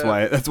 so that's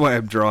why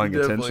I'm drawing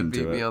attention to it.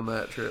 Definitely beat me on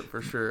that trip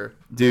for sure,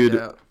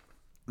 dude.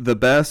 The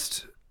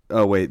best.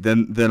 Oh wait,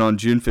 then on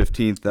June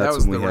 15th,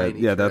 that's when we had.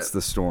 Yeah, that's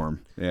the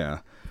storm. Yeah,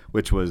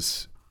 which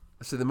was.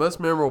 So the most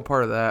memorable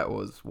part of that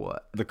was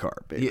what? The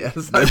carp bait.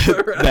 Yes,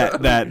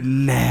 that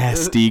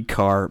nasty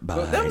carp bite.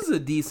 Well, that was a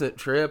decent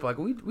trip. Like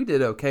we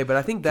did okay, but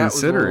I think that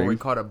was where we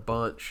caught a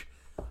bunch,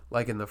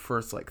 like in the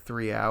first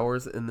 3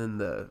 hours, and then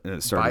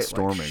it started bite,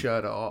 storming.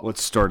 Shut off. Well, it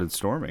started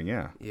storming.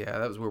 Yeah. Yeah,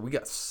 that was where we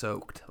got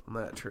soaked on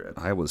that trip.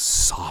 I was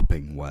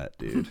sopping wet,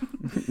 dude.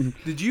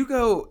 Did you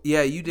go?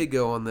 Yeah, you did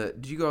go on the.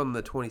 Did you go on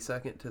the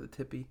 22nd to the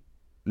Tippy?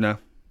 No.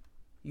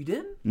 You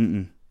didn't?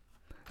 Mm-mm.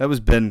 That was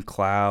Ben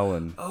Clow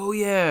and. Oh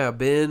yeah,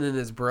 Ben and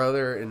his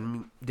brother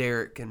and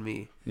Derek and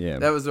me. Yeah.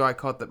 That was where I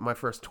caught my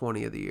first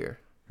 20 of the year.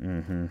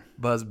 Mm-hmm.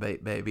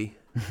 Buzzbait, baby.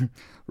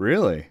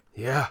 Really?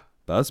 Yeah.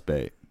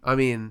 Buzzbait. I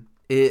mean,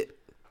 it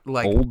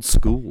old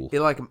school.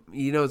 It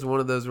it's one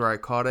of those where I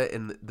caught it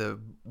and the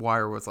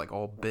wire was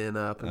all bent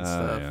up and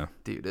stuff. Yeah.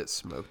 Dude, it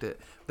smoked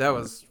it. That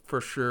was for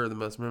sure the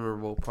most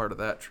memorable part of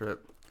that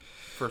trip.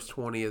 First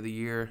 20 of the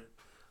year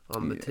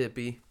on the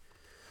Tippy.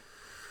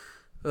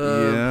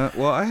 Yeah,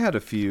 well, I had a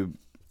few,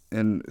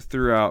 and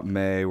throughout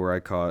May where I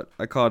caught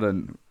a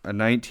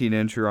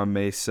 19-incher on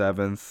May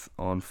 7th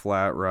on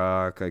Flat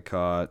Rock. I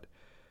caught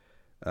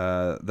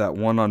that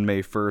one on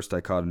May 1st.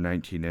 I caught a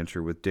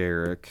 19-incher with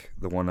Derek,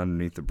 the one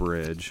underneath the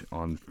bridge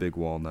on Big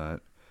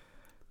Walnut,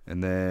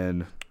 and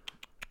then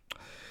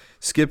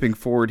skipping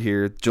forward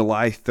here,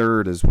 July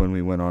 3rd is when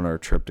we went on our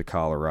trip to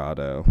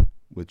Colorado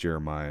with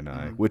Jeremiah and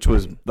I, which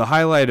was the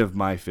highlight of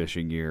my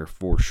fishing year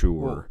for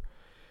sure.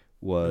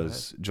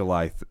 Was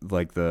July,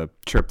 the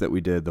trip that we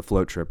did, the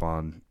float trip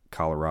on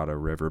Colorado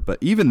River. But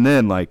even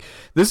then,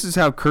 this is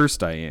how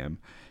cursed I am.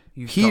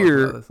 You've talked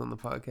about this on the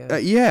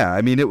podcast. Yeah,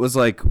 I mean, it was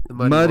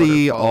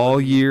muddy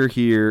all year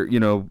here,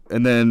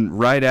 and then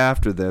right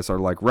after this, or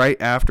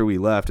right after we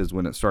left is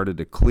when it started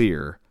to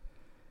clear.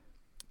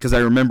 Because I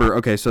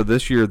remember, so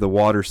this year the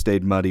water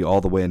stayed muddy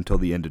all the way until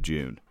the end of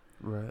June.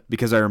 Right.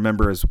 Because I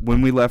remember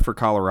when we left for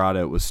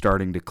Colorado, it was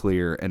starting to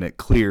clear, and it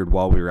cleared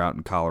while we were out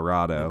in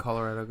Colorado. And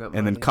Colorado got muddy.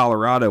 And then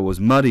Colorado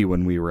was muddy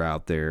when we were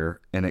out there,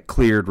 and it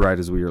cleared right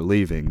as we were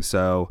leaving.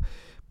 So,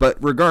 but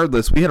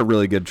regardless, we had a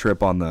really good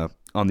trip on the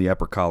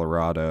Upper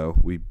Colorado.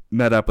 We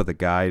met up with a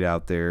guide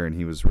out there, and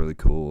he was really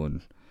cool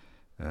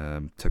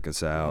and took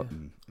us out,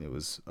 and it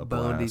was a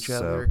blast. Boned each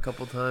other a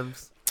couple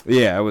times.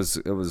 Yeah, it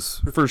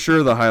was for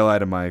sure the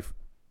highlight of my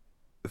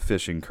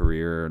fishing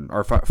career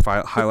or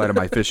highlight of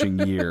my fishing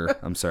year.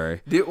 I'm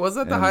sorry. Dude, was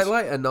that the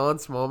highlight? A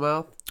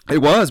non-smallmouth? It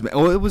was.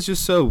 Well, it was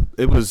just so.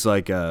 It was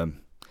it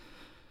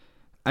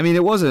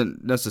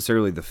wasn't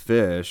necessarily the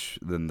fish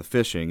than the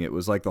fishing. It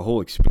was the whole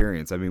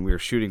experience. I mean, we were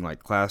shooting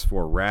class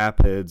 4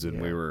 rapids,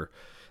 and we were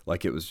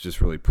it was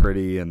just really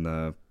pretty. And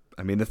the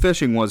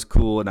fishing was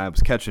cool, and I was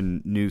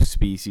catching new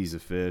species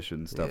of fish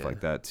and stuff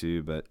like that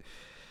too. But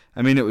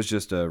it was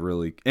just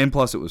and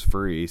plus it was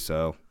free,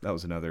 so that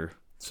was another.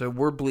 So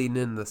we're bleeding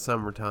in the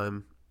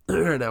summertime.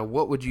 Now,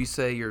 what would you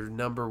say your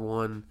number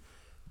one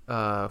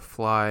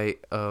fly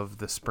of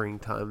the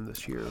springtime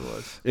this year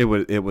was?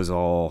 It was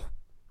all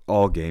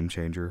game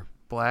changer.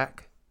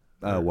 Black?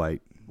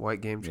 White.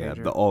 White game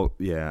changer?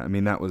 I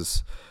mean, that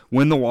was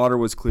when the water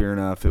was clear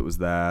enough. It was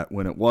that.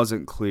 When it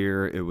wasn't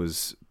clear, it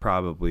was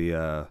probably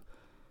I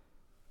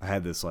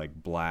had this like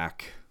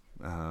black.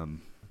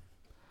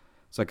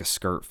 It's like a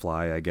skirt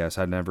fly, I guess.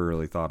 I never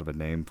really thought of a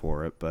name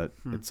for it, but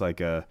it's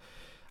like I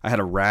had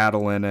a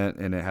rattle in it,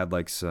 and it had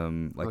like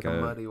some like a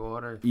muddy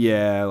water.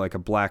 Yeah, like a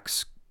black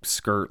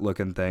skirt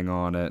looking thing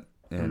on it,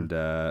 and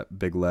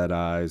big lead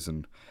eyes,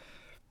 and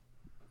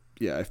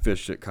yeah, I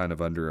fished it kind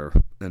of under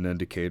an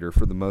indicator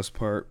for the most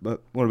part.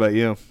 But what about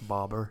you?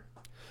 Bobber.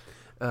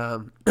 I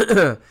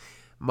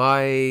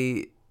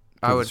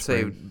would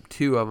say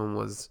two of them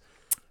was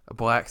a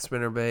black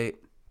spinnerbait.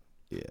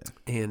 Yeah.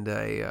 And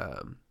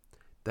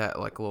that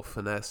like little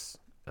finesse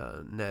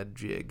Ned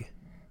jig.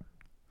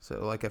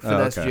 So like a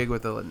finesse jig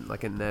with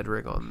like a Ned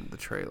rig on the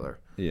trailer.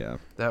 Yeah.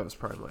 That was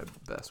probably my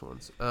best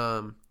ones.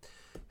 So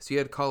you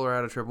had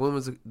Colorado trip. When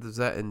was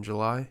that in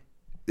July?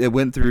 It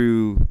went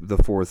through the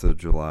 4th of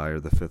July or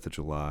the 5th of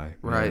July.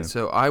 Right. Yeah.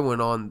 So I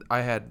went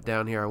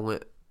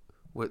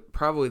with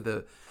probably I don't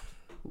know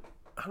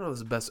if it was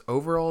the best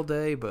overall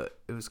day, but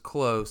it was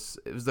close.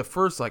 It was the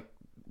first like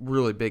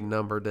really big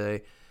number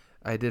day.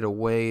 I did a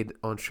wade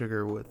on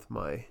sugar with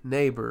my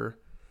neighbor,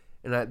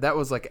 and that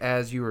was like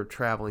as you were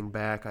traveling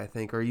back, I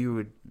think, or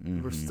you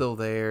were still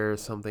there or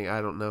something.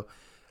 I don't know,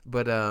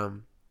 but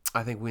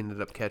I think we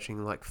ended up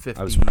catching like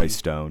 50. I was probably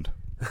stoned.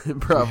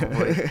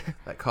 Probably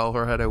that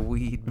Colorado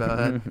weed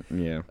bud.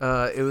 Yeah.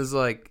 It was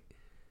like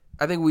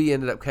I think we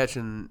ended up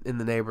catching in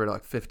the neighborhood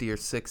like 50 or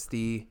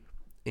 60,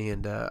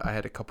 and I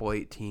had a couple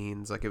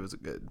 18s. Like it was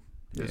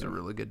a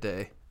really good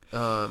day.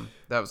 That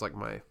was like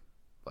my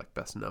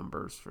best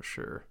numbers for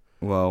sure.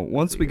 Well,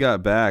 once we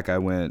got back, I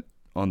went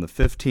on the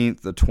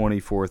 15th, the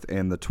 24th,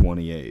 and the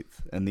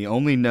 28th. And the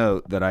only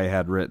note that I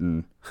had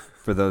written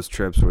for those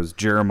trips was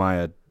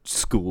Jeremiah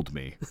schooled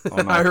me.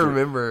 I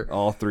remember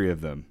all three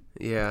of them.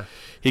 Yeah.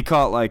 He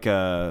caught like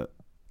a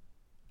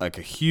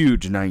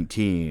huge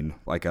 19,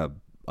 like a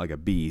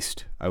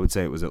beast. I would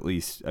say it was at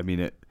least, I mean,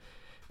 it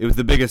was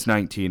the biggest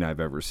 19 I've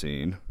ever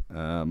seen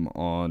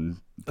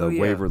on the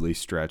Waverly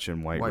stretch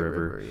in White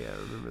River. Yeah, I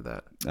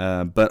remember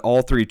that. But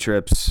all three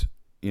trips,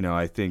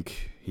 I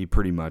think he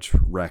pretty much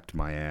wrecked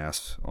my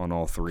ass on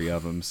all three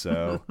of them.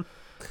 So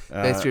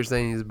Basically, you're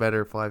saying he's a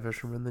better fly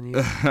fisherman than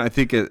you? I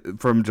think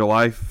from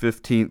July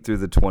 15th through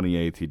the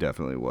 28th, he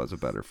definitely was a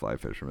better fly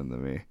fisherman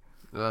than me.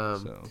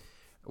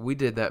 We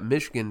did that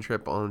Michigan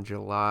trip on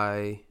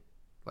July,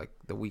 like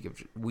the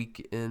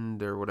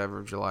weekend or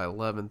whatever, July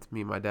 11th.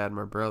 Me, my dad, and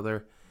my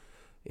brother,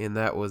 and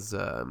that was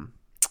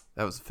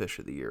fish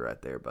of the year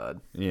right there,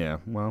 bud. Yeah,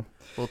 well,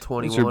 little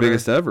 21. It's your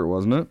biggest ever,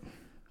 wasn't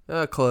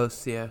it?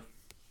 Close, yeah.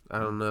 I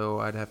don't know.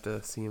 I'd have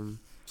to see them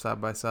side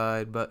by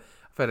side, but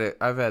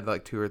I've had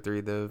like two or three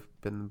that have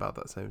been about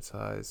that same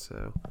size.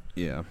 So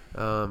yeah.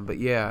 But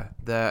yeah,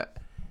 that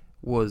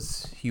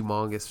was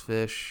humongous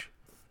fish.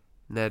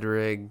 Ned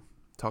rig,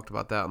 talked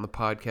about that on the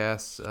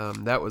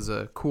podcast. That was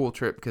a cool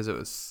trip because it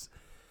was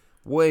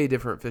way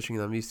different fishing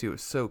than I'm used to. It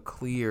was so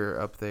clear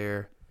up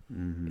there,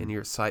 and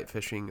you're sight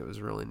fishing. It was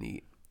really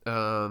neat.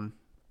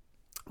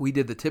 We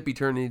did the tippy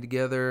tourney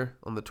together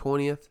on the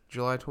 20th,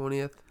 July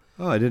 20th.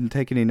 Oh, I didn't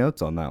take any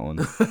notes on that one.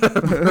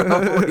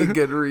 Probably a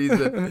good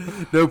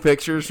reason. No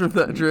pictures from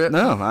that trip?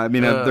 No, I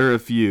mean, there are a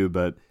few,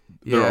 but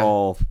they're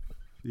all,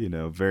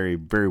 very,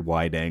 very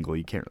wide angle.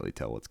 You can't really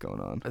tell what's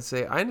going on. I'd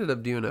say I ended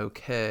up doing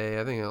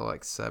okay. I think I was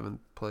like 7th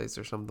place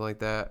or something like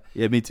that.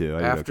 Yeah, me too.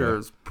 After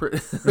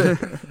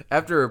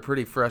a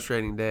pretty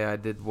frustrating day, I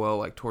did well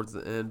like towards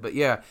the end. But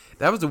yeah,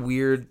 that was a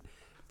weird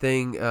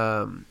thing.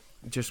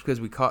 Just because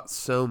we caught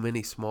so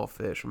many small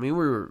fish. I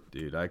mean,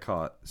 Dude, I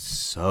caught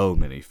so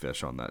many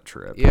fish on that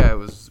trip. Yeah, it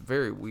was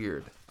very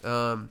weird.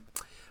 But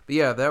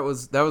yeah, that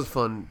was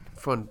fun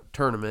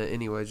tournament.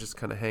 Anyway, just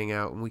kind of hang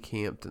out, and we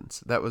camped, and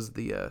so that was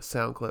the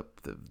sound clip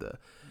of the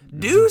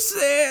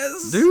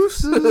Deuces.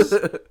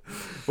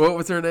 What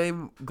was her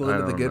name?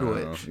 Glenda the Good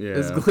Witch. Yeah. It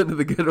was Glenda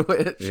the Good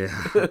Witch.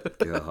 Yeah.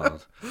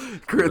 God.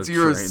 Chris,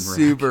 you were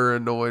super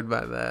annoyed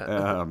by that.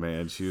 Oh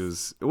man, she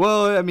was.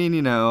 Well, I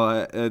mean,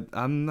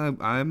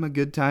 I'm a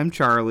good time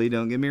Charlie.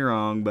 Don't get me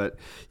wrong, but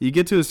you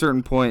get to a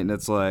certain point, and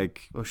it's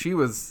like, well, she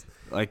was.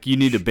 Like, you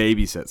need to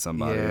babysit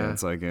somebody. Yeah, and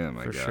it's like, oh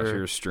my gosh, sure.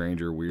 You're a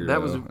stranger weirdo.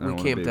 That was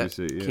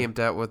we camped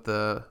out with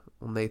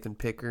Nathan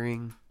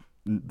Pickering.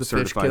 The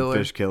certified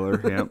fish killer.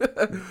 Yep.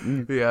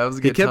 Yeah, it was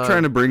a good He kept time.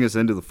 trying to bring us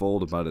into the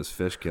fold about his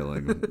fish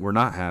killing. We're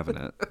not having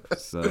it.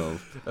 So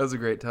that was a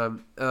great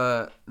time.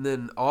 And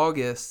then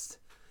August,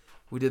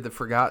 we did the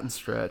Forgotten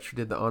Stretch. We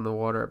did the On the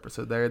Water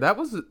episode there. That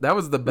was the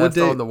best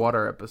On the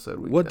Water episode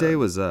we've What done. day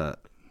was that?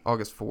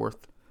 August 4th.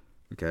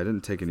 Okay, I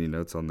didn't take any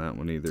notes on that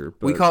one either.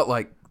 But we caught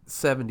like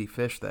 70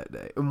 fish that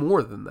day, or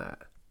more than that.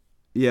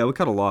 Yeah, we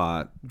caught a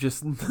lot.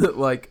 Just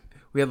like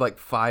we had like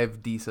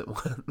 5 decent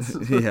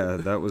ones. Yeah,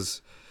 that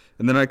was.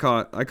 And then I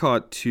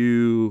caught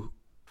 2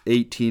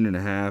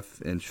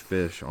 18.5-inch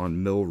fish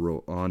on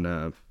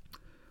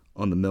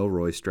on the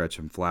Milroy stretch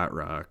in Flat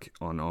Rock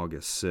on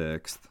August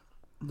 6th.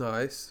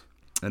 Nice.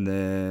 And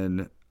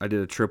then I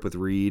did a trip with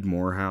Reed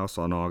Morehouse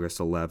on August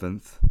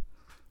 11th,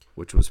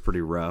 which was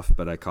pretty rough,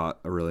 but I caught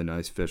a really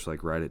nice fish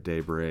like right at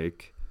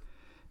daybreak.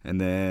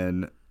 And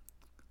then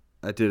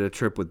I did a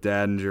trip with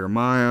Dad and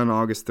Jeremiah on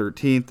August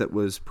 13th that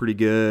was pretty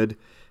good.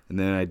 And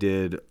then I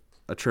did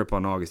a trip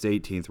on August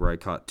 18th where I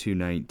caught 2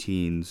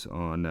 19s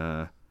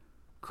on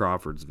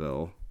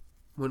Crawfordsville.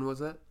 When was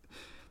that?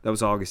 That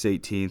was August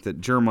 18th.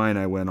 Jeremiah and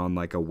I went on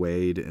like a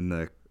wade in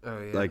the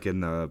like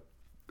in the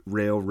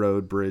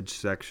railroad bridge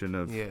section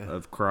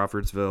of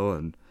Crawfordsville,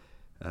 and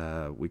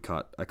I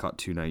caught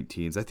 2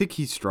 19s. I think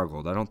he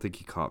struggled. I don't think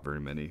he caught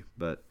very many,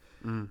 but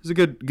it was a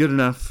good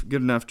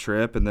enough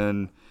trip. And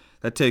then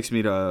that takes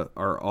me to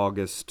our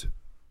August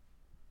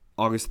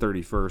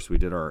 31st. We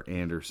did our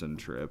Anderson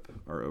trip,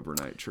 our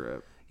overnight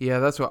trip. Yeah,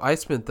 that's what I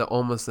spent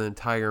almost the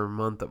entire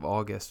month of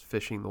August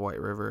fishing the White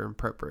River in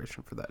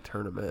preparation for that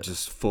tournament.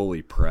 Just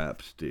fully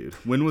prepped, dude.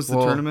 When was the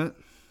tournament?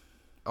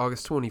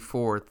 August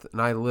 24th, and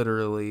I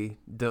literally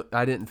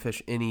I didn't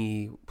fish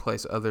any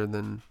place other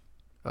than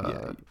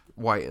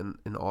White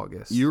in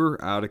August. You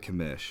were out of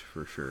commish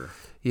for sure.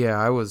 Yeah,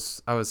 I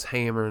was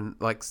hammering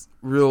like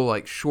real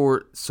like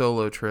short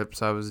solo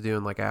trips. I was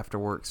doing like after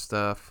work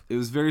stuff. It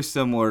was very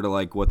similar to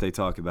like what they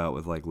talk about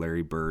with like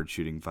Larry Bird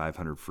shooting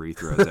 500 free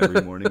throws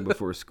every morning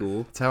before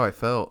school. That's how I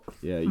felt.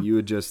 Yeah, you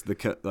would just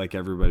like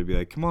everybody be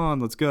like, "Come on,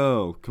 let's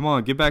go. Come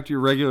on, get back to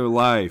your regular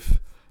life.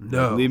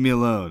 No, leave me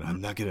alone. I'm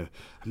not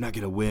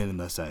gonna win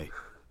unless I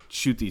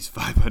shoot these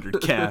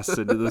 500 casts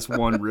into this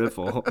one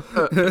riffle."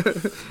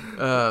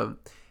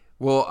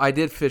 Well, I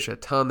did fish a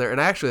ton there,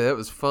 and actually that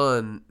was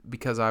fun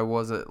because I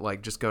wasn't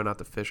like just going out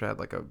to fish. I had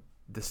like a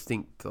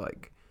distinct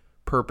like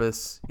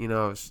purpose. You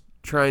know, I was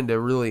trying to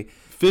really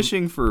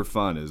fishing for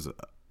fun is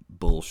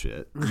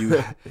bullshit.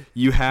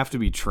 You have to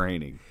be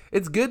training.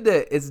 It's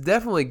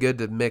definitely good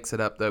to mix it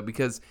up though,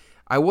 because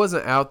I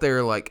wasn't out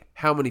there like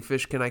how many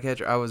fish can I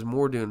catch. I was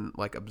more doing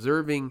like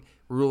observing,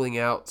 ruling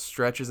out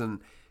stretches,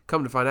 and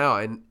come to find out,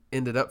 I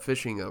ended up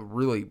fishing a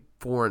really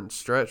foreign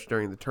stretch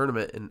during the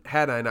tournament, and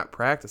had I not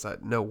practiced,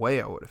 no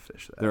way I would have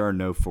fished that. There are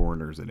no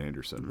foreigners in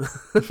Anderson.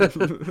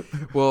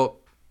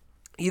 Well,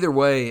 either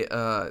way,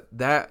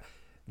 that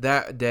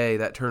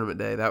tournament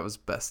day, that was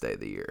best day of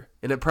the year,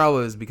 and it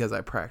probably was because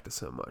I practiced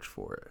so much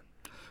for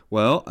it.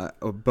 Well,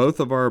 both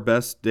of our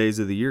best days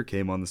of the year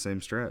came on the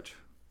same stretch.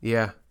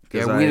 Yeah, we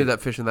ended up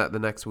fishing that the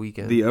next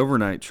weekend. The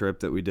overnight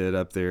trip that we did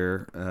up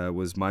there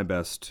was my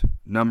best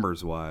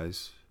numbers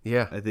wise.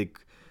 Yeah, I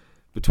think.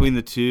 Between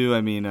the two, I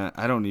mean,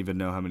 I don't even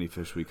know how many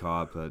fish we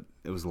caught, but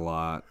it was a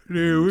lot.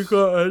 Dude, we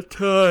caught a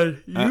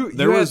ton. You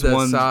had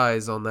the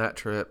size on that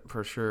trip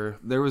for sure.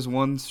 There was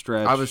one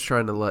stretch. I was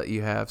trying to let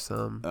you have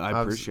some.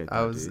 I appreciate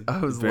that. I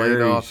was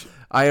laid off.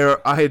 I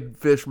had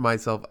fished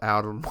myself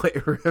out on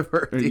White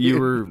River. Dude.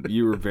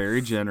 You were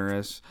very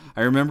generous.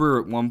 I remember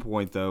at one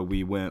point though,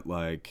 we went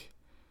like.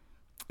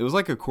 It was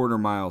like a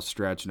quarter-mile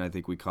stretch, and I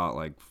think we caught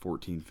like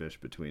 14 fish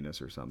between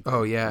us or something.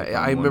 Oh, yeah. Like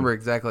I remember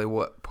exactly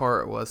what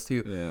part it was,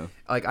 too. Yeah.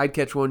 Like, I'd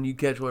catch one, you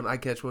catch one, I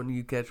catch one,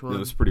 you catch one. It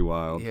was pretty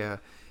wild. Yeah.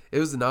 It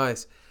was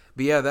nice.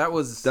 But, yeah, that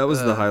was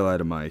the highlight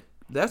of my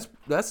That's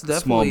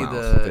definitely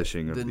smallmouth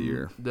fishing of the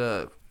year.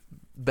 The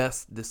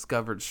best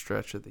discovered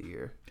stretch of the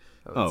year.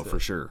 Oh, for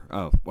sure.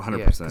 Oh, 100%.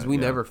 Yeah, because we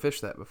never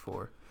fished that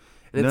before.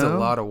 And it's a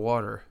lot of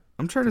water.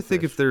 I'm trying to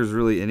think if there's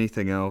really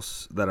anything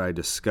else that I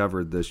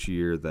discovered this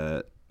year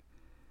that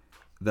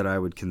I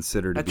would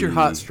consider to be... That's your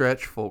hot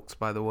stretch, folks,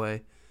 by the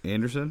way.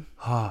 Anderson?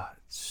 Hot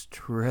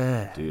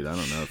stretch. Dude, I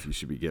don't know if you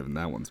should be giving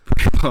that one's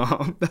pretty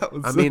bomb.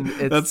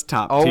 That's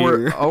top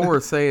tier. All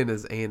we're saying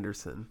is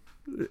Anderson.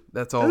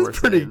 That's all we're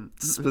pretty saying.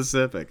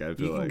 Specific, I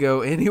feel you like. can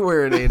go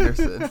anywhere in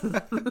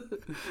Anderson.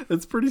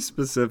 It's pretty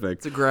specific.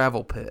 It's a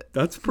gravel pit.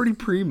 That's pretty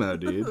primo,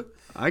 dude.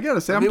 I gotta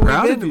say, I'm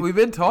proud of you. We've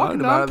been talking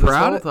about it this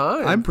whole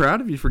time. I'm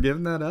proud of you for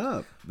giving that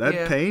up.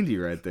 That pained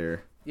you right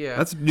there. Yeah.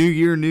 That's new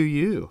year, new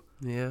you.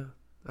 Yeah.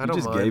 I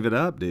don't mind. Gave it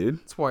up, dude.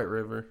 It's White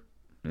River.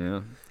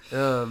 Yeah.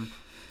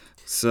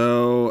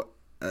 So,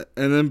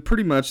 and then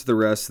pretty much the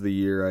rest of the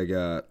year I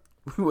got...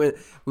 We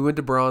went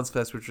to Bronze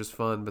Fest, which was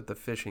fun, but the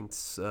fishing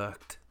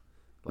sucked.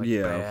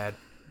 Bad.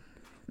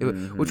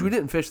 Which we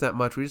didn't fish that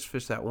much. We just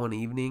fished that one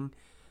evening.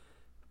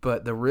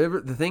 But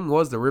the thing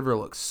was, the river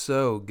looked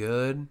so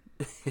good,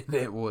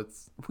 and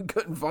we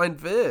couldn't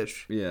find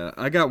fish. Yeah,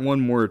 I got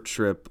one more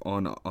trip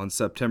on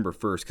September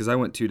 1st, because I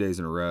went 2 days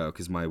in a row,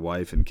 because my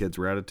wife and kids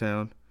were out of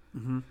town.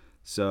 Mm-hmm.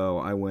 So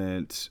I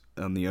went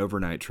on the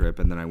overnight trip,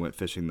 and then I went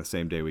fishing the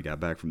same day we got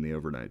back from the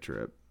overnight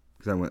trip.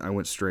 Because I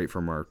went straight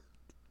from our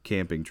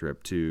camping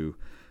trip to...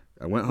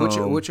 I went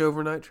home. Which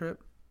overnight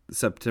trip?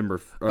 September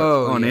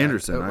on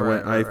Anderson.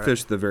 I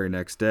fished the very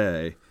next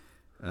day.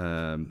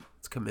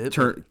 It's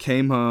commitment.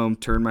 Came home,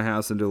 turned my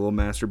house into a little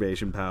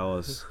masturbation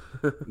palace,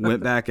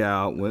 went back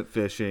out, went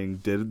fishing,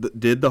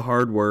 did the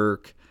hard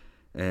work,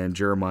 and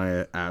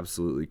Jeremiah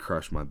absolutely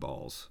crushed my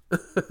balls.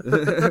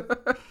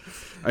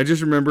 I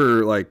just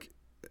remember I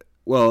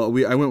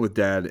went with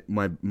Dad,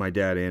 my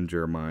dad and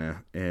Jeremiah,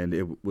 and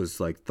it was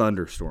like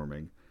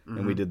thunderstorming.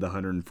 and we did the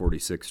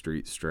 146th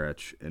Street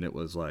stretch, and it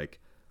was like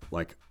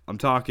I'm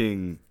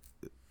talking,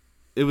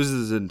 it was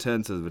as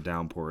intense of a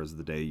downpour as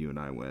the day you and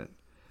I went.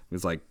 It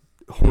was like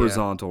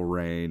horizontal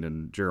rain,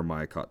 and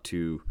Jeremiah caught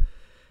two,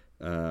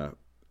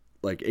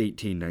 like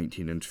 18,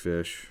 19-inch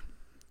fish,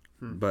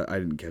 but I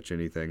didn't catch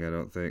anything. I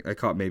don't think I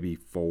caught maybe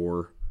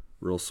 4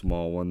 real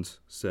small ones.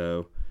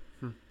 So,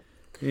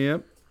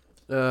 yep.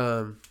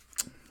 Let's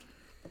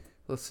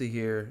see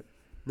here.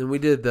 Then we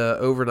did the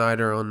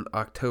overnighter on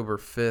October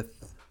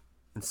 5th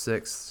and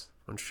 6th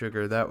on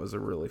Sugar. That was a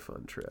really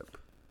fun trip.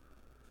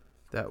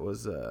 That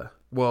was,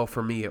 well,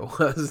 for me it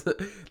was.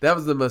 That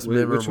was the most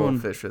memorable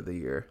fish of the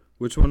year.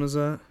 Which one is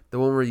that? The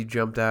one where you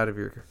jumped out of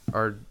your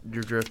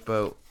drift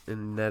boat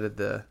and netted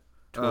the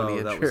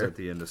 20-inch. Oh, that was at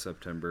the end of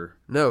September.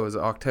 No, it was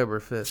October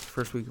 5th,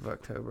 first week of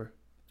October.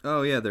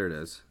 Oh, yeah, there it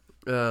is.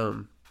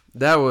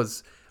 That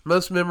was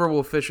most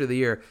memorable fish of the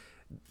year.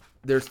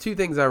 There's 2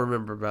 things I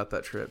remember about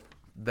that trip.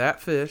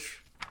 That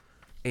fish,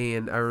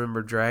 and I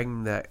remember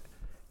dragging that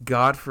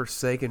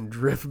godforsaken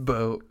drift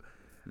boat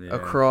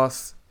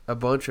across a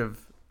bunch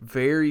of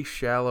very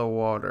shallow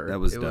water. That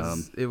was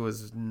dumb. It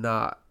was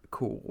not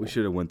cool. We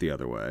should have went the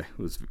other way.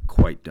 It was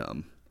quite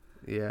dumb.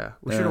 Yeah,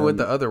 we should have went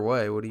the other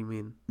way. What do you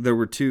mean? There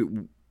were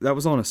 2. That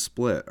was on a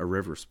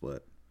river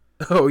split.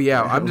 Oh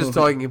yeah, I'm just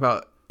talking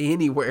about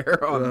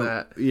anywhere on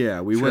that.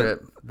 Yeah, we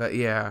trip. went. But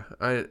yeah,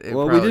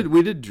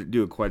 we did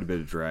do quite a bit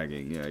of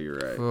dragging. Yeah, you're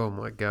right. Oh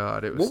my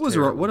god, it was. What was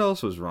terrible. wrong? What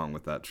else was wrong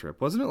with that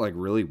trip? Wasn't it like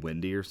really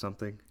windy or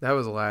something? That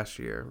was last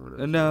year.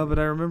 No, but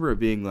I remember it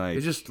being like. It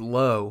was just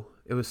low.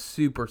 It was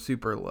super,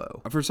 super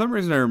low. For some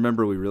reason, I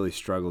remember we really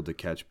struggled to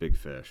catch big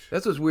fish.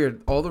 That's what's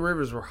weird. All the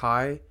rivers were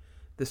high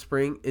this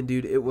spring, and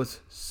dude, it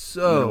was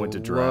so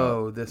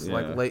low this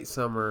like late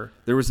summer.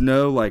 There was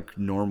no like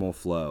normal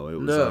flow. It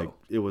was like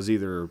it was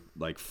either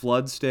like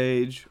flood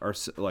stage or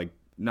like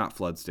not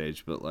flood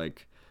stage, but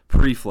like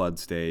pre-flood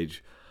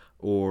stage,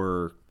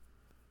 or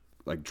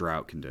like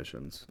drought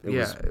conditions. It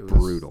was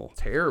brutal,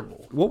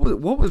 terrible.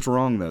 What was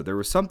wrong though? There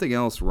was something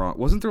else wrong.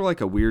 Wasn't there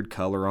like a weird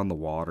color on the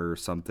water or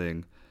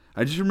something?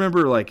 I just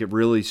remember like it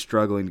really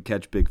struggling to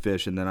catch big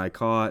fish, and then I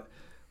caught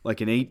like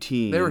an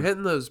 18. They were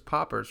hitting those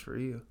poppers for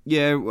you.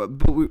 Yeah,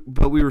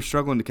 but we were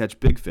struggling to catch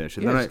big fish,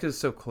 and yeah, then just because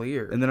it's so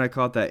clear. And then I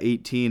caught that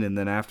 18, and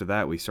then after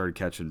that we started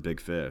catching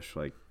big fish,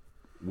 like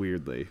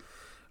weirdly.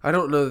 I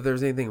don't know that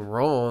there's anything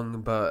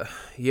wrong, but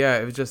yeah,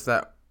 it was just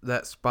that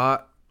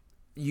spot.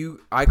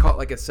 I caught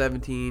like a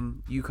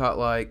 17. You caught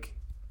like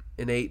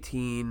an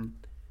 18,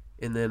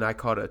 and then I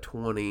caught a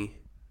 20.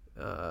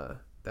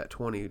 That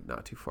 20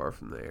 not too far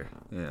from there.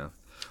 Yeah.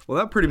 Well,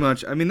 that pretty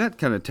much. I mean, that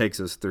kind of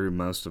takes us through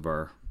most of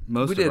our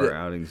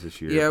outings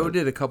this year. Yeah, we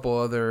did a couple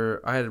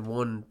other. I had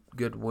one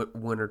good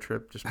winter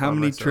trip. Just how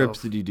many myself.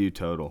 trips did you do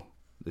total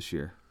this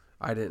year?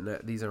 I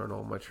didn't. These aren't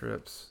all my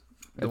trips.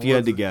 If you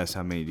had to guess,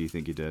 how many do you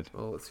think you did?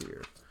 Well, let's see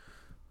here.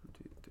 1,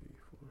 2, 3,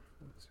 4,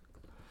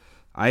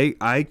 5, 6.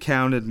 I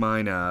counted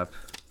mine up,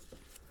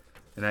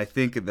 and I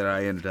think that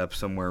I ended up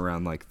somewhere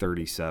around like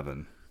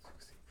 37.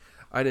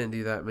 I didn't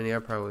do that many. I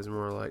probably was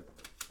more like,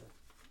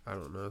 I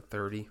don't know,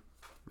 30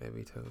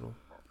 maybe total.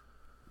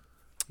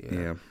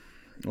 Yeah.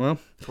 Well,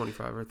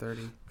 25 or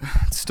 30.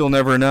 It's still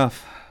never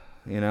enough,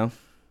 you know.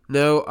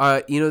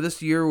 No,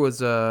 this year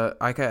was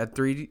I got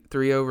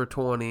 3 over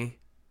 20.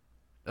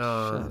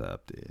 Shut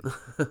up, dude.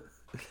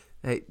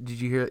 Hey, did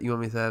you hear it? You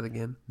want me to say that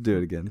again? Do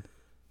it again.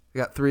 I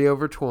got 3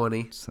 over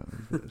 20.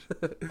 Son of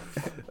a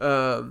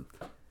bitch.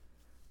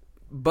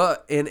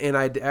 But and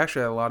I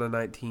actually had a lot of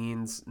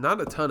 19s, not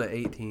a ton of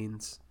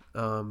 18s,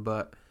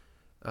 but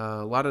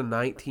a lot of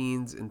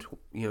 19s and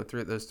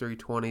those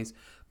 320s.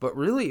 But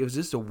really, it was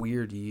just a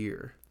weird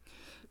year.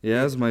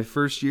 Yeah, it was my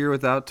first year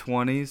without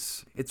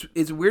 20s.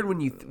 It's weird when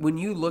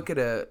you look at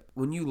a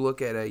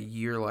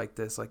year like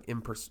this, like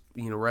in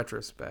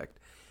retrospect,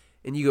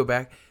 and you go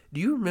back. Do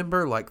you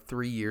remember like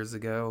 3 years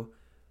ago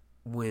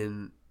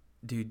when?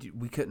 Dude,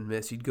 we couldn't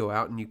miss. You'd go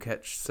out and you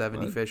catch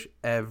 70 fish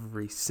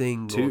every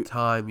single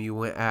time you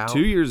went out.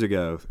 2 years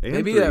ago. And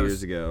maybe 3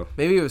 years ago.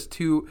 Maybe it was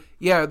 2.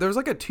 Yeah, there was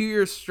like a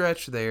 2-year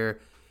stretch there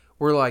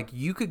where like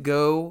you could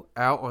go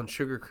out on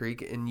Sugar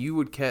Creek and you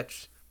would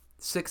catch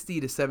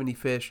 60 to 70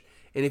 fish.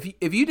 And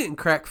if you didn't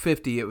crack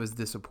 50, it was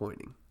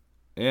disappointing.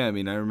 Yeah, I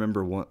mean, I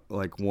remember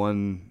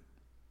one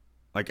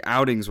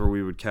outings where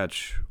we would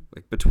catch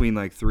like between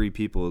like 3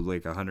 people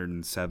like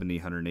 170,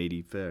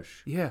 180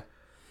 fish. Yeah.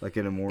 Like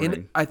in a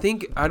morning.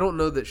 And I don't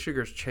know that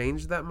Sugar's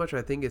changed that much.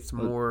 I think it's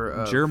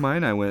more. Jeremiah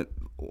and I went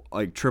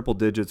like triple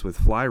digits with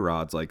fly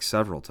rods like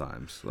several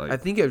times. Like I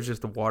think it was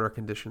just the water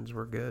conditions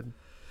were good.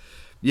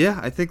 Yeah,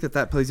 I think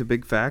that plays a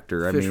big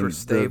factor. Fish were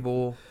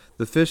stable.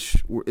 The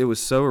fish, it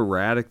was so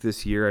erratic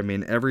this year. I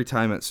mean, every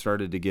time it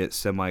started to get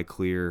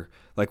semi-clear,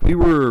 like we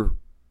were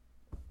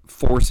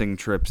forcing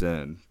trips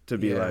in to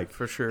be like,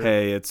 for sure.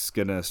 Hey, it's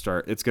gonna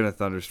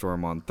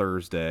thunderstorm on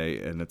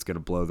Thursday and it's gonna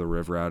blow the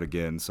river out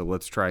again. So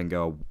let's try and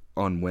go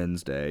on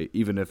Wednesday,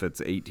 even if it's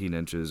 18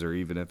 inches or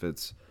even if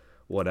it's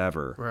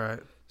whatever.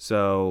 Right.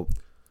 So,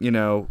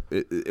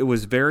 it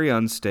was very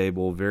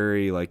unstable.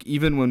 Very like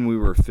even when we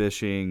were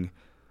fishing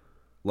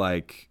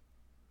like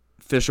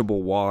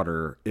fishable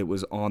water, it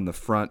was on the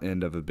front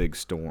end of a big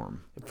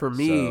storm. For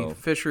me,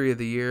 fishery of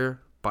the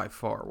year, by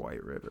far,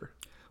 White River.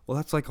 Well,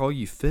 that's like all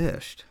you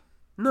fished.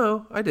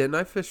 No, I didn't.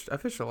 I fished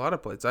a lot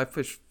of places. I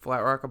fished Flat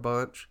Rock a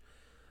bunch.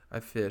 I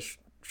fished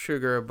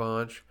Sugar a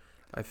bunch.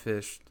 I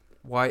fished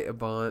White a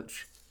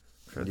bunch.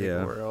 I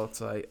think where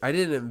else I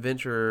didn't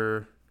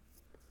venture.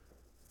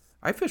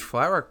 I fished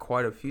Flat Rock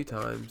quite a few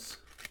times.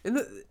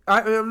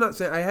 I'm not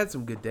saying I had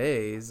some good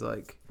days,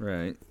 like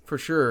right, for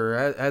sure.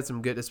 I had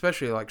some good,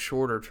 especially like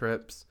shorter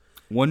trips.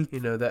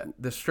 That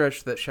the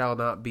stretch that shall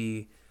not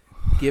be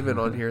given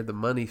on here, the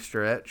money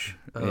stretch.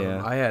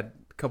 I had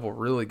a couple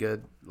really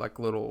good, like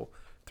little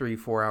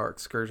 3-4 hour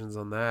excursions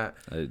on that.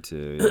 I did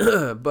too.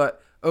 Yeah.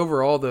 But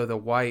overall, though, the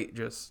White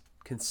just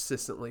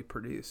consistently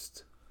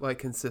produced,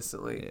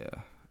 consistently.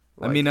 Yeah.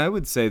 I mean, I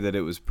would say that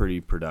it was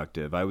pretty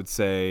productive. I would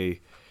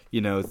say,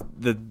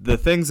 the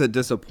things that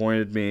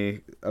disappointed me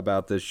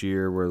about this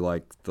year were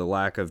like the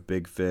lack of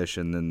big fish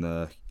and then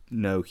the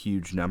no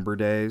huge number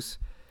days.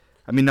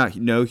 I mean, not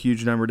no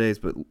huge number days,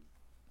 but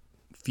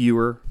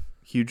fewer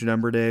huge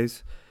number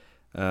days.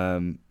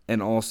 And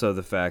also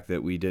the fact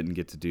that we didn't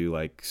get to do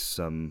like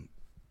some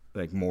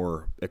like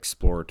more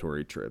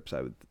exploratory trips,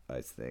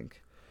 I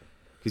think.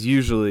 Because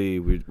usually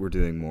we're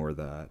doing more of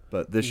that.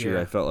 But this year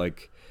I felt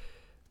like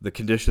the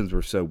conditions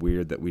were so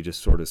weird that we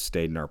just sort of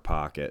stayed in our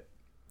pocket.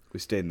 We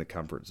stayed in the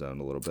comfort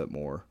zone a little bit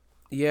more.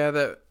 Yeah,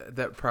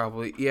 that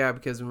probably,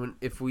 because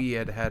if we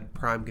had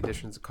prime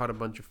conditions, caught a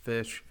bunch of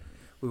fish,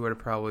 we would have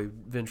probably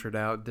ventured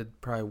out,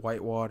 did probably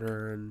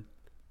whitewater and,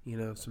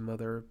 some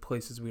other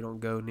places we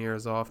don't go near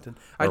as often.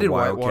 I did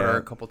whitewater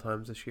a couple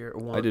times this year.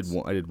 Once.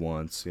 I did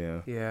once,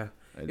 yeah. Yeah,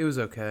 it was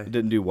okay. I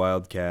didn't do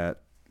Wildcat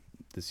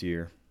this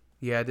year.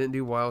 Yeah, I didn't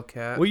do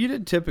Wildcat. Well, you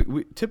did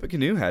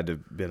Tippecanoe had to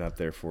have been up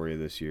there for you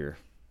this year.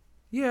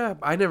 Yeah,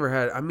 I never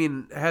had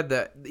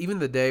that. Even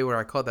the day where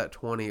I caught that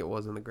 20, it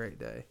wasn't a great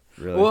day.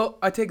 Really? Well,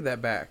 I take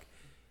that back.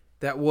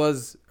 That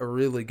was a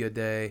really good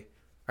day.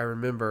 I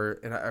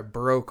remember, and I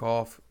broke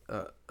off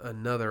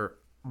another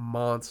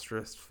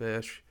monstrous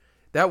fish.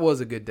 That was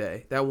a good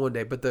day, that one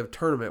day. But the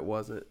tournament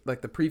wasn't.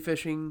 Like the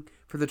pre-fishing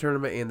for the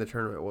tournament and the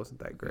tournament wasn't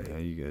that great. Yeah,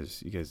 you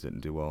guys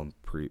didn't do well in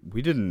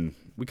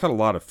We caught a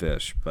lot of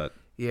fish, but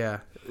yeah,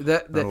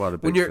 not a lot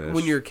of big fish.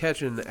 When you're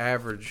catching the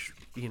average,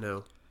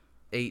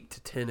 8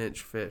 to 10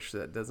 inch fish,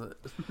 that doesn't.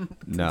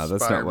 No,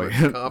 that's not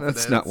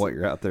what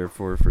you're out there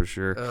for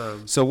sure.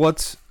 So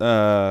what's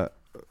for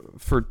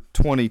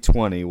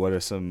 2020? What are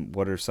some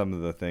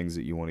of the things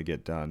that you want to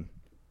get done?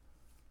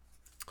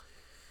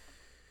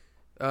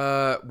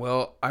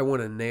 Well, I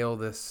want to nail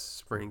this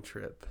spring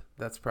trip.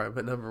 That's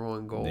probably my number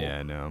one goal. Yeah,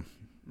 I know.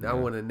 I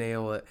want to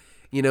nail it.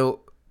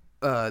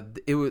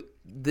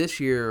 This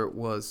year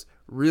was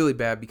really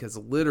bad because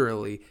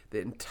literally the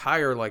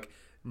entire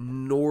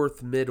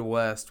North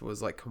Midwest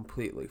was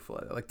completely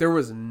flooded. Like there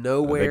was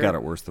nowhere. They got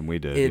it worse than we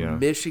did. In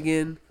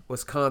Michigan,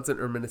 Wisconsin,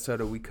 or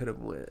Minnesota we could have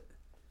went.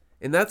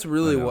 And that's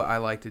really what I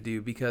like to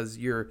do because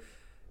the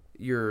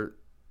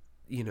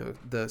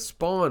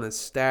spawn is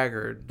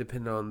staggered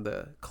depending on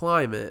the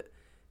climate,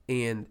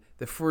 and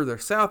the further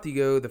south you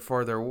go, the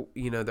farther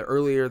the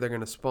earlier they're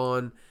going to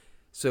spawn.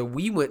 So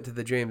we went to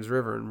the James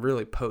River and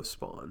really post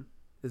spawn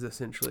is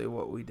essentially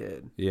what we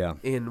did. Yeah.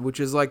 And which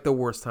is like the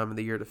worst time of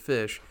the year to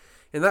fish.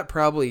 And that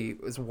probably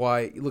is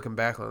why, looking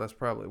back on it, that's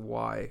probably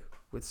why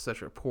with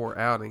such a poor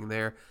outing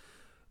there.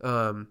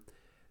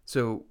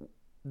 So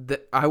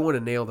I want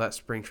to nail that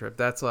spring trip.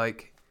 That's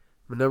like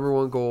my number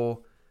one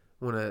goal.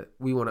 I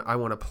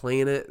want to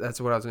plan it.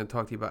 That's what I was going to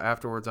talk to you about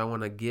afterwards. I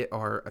want to get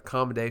our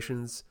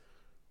accommodations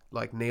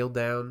nailed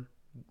down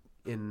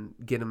and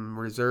get them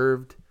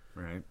reserved.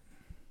 Right.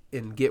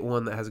 And get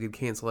one that has a good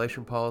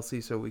cancellation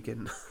policy so we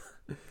can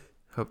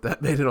hope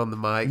that made it on the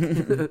mic.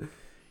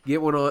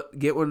 Get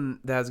one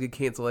that has a good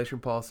cancellation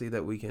policy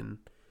that we can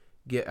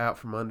get out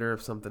from under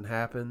if something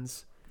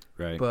happens.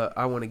 Right. But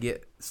I want to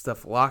get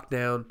stuff locked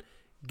down,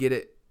 get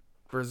it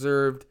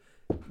reserved,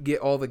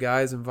 get all the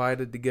guys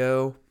invited to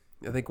go.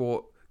 I think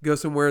we'll go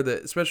somewhere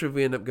that, especially if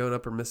we end up going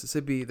up in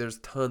Mississippi, there's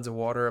tons of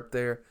water up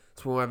there,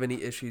 so we won't have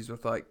any issues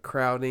with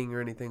crowding or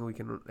anything.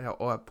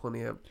 We'll have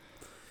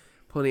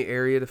plenty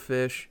area to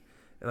fish,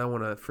 and I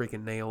want to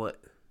freaking nail it.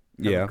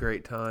 Have a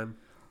great time.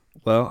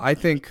 Well, I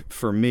think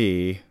for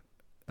me,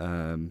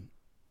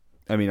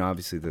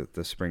 obviously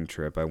the spring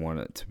trip, I want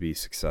it to be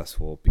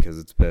successful because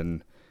it's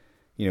been,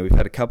 we've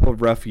had a couple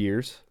of rough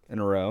years in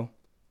a row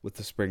with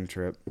the spring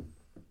trip.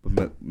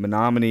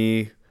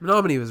 Menominee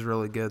was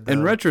really good, though.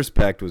 In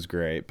retrospect was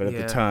great, but at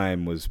the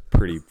time was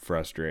pretty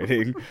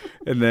frustrating.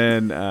 And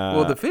then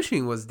the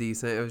fishing was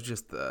decent. It was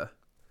just the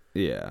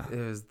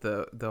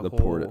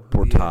whole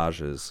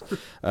portages.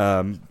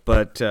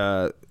 But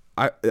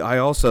I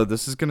also,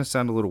 this is going to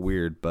sound a little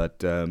weird,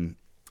 but in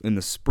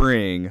the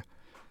spring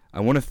I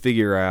want to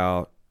figure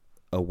out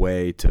a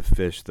way to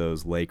fish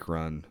those lake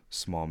run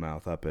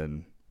smallmouth up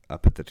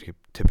at the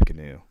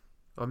Tippecanoe.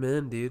 I'm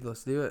in, dude.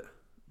 Let's do it.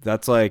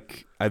 That's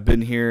I've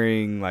been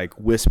hearing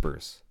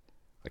whispers,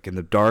 in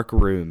the dark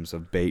rooms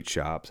of bait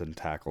shops and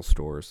tackle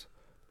stores,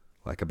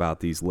 like about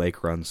these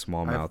lake run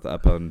smallmouth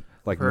up on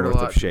like Heard north a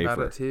lot of Schaefer.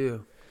 about it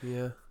too.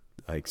 Yeah.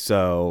 Like,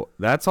 so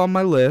that's on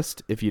my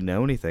list. If you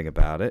know anything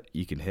about it,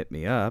 you can hit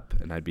me up,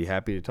 and I'd be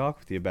happy to talk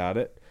with you about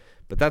it.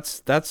 But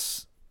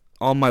that's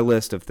on my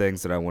list of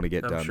things that I want to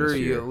get done I'm sure this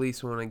you year. at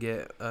least want to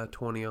get a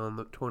 20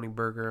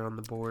 burger on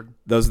the board.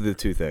 Those are the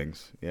two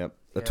things. Yep,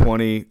 Yeah.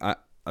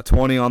 a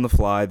 20 on the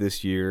fly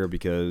this year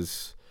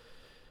because,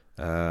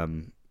 I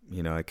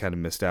kind of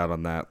missed out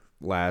on that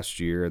last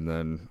year, and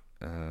then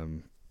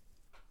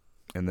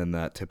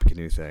that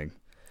Tippecanoe thing.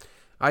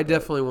 I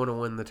definitely want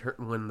to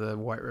win the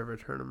White River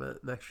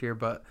tournament next year,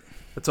 but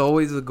it's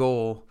always the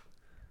goal.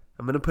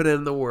 I'm gonna put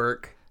in the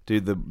work.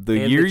 Dude, the and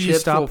year the you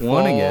chips stop will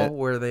wanting fall it,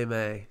 where they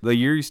may. the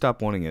year you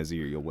stop wanting it is the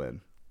year you'll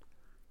win.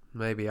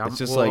 Maybe It's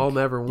just like I'll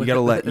never win. you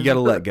gotta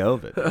let go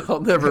of it.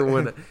 I'll never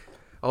win it.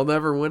 I'll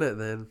never win it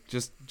then.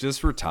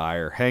 Just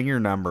retire. Hang your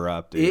number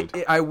up, dude.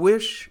 I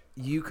wish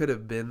you could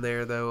have been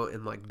there though,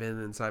 and like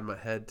been inside my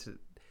head to.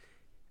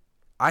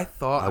 I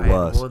thought I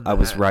had won that. I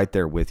was right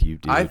there with you,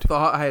 dude. I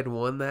thought I had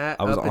won that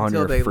I was up on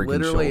until your they freaking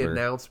literally shoulder.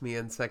 announced me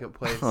in second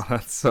place. Oh,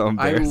 that's so I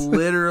embarrassing.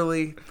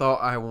 literally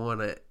thought I won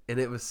it, and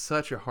it was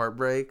such a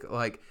heartbreak.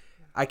 Like,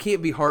 I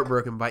can't be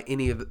heartbroken by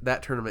any of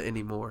that tournament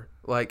anymore.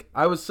 Like,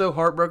 I was so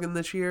heartbroken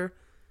this year.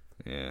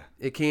 Yeah.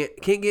 It can't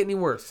get any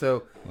worse.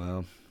 So,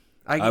 Well,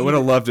 I I would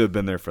have loved to have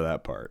been there for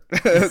that part. I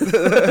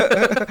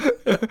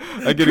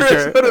get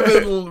Chris would have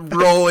been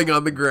rolling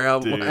on the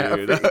ground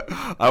laughing. Dude,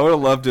 I would have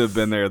loved to have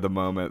been there the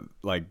moment,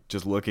 like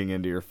just looking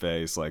into your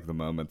face, like the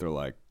moment they're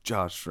like,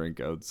 Josh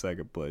Strinko in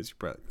second place. You're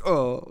probably like,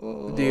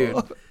 oh, Dude.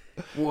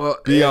 Well,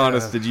 Be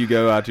honest, did you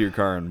go out to your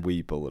car and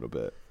weep a little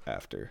bit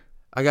after?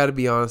 I got to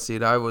be honest,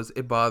 dude.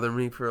 It bothered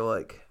me for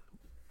like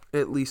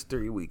at least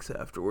 3 weeks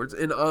afterwards.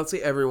 And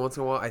honestly, every once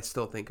in a while, I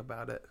still think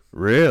about it.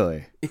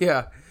 Really?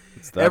 Yeah.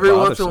 It's that Every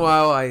once in a bothersome.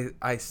 while,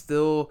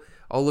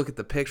 I'll look at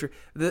the picture.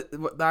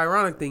 The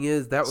ironic thing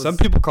is that was Some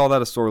people call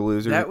that a sore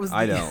loser. that was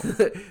I the- don't.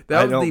 that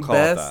I was don't the call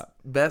it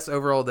best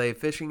overall day of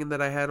fishing that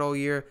I had all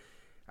year.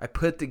 I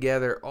put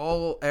together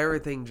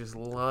everything just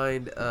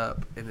lined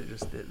up, and it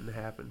just didn't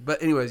happen.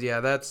 But anyways, yeah,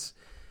 that's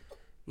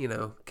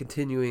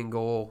continuing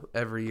goal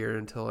every year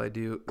until I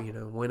do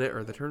win it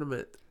or the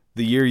tournament.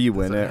 The year you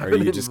win Doesn't it, are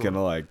happen you just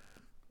anymore. gonna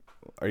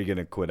are you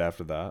gonna quit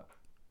after that?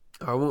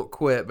 I won't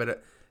quit,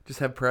 but just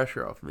have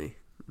pressure off me.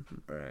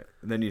 All right.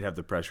 And then you'd have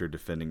the pressure of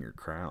defending your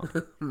crown.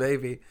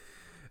 Maybe.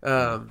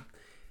 But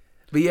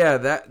yeah,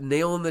 that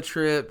nailing the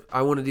trip.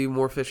 I want to do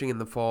more fishing in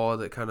the fall.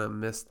 That kind of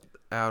missed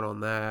out on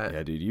that.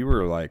 Yeah, dude, you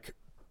were like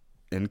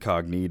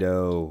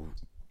incognito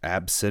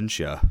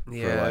absentia.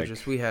 Yeah,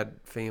 we had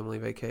family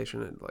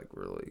vacation. It like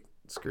really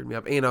screwed me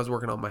up, and I was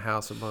working on my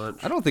house a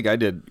bunch. I don't think I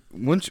did.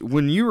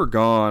 When you were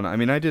gone, I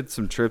mean, I did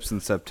some trips in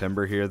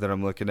September here that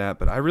I'm looking at,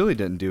 but I really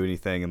didn't do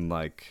anything in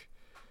like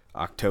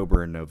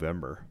October and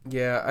November.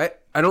 Yeah,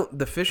 I don't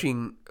the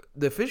fishing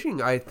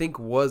I think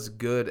was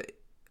good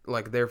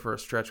like there for a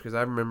stretch because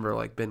I remember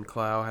like Ben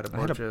Clow had a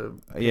bunch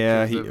of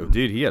Yeah, pictures of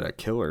him. he had a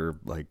killer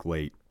like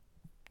late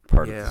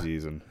part of Yeah. the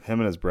season. Him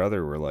and his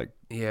brother were like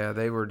Yeah,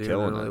 they were doing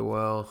Killing really it.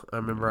 well. I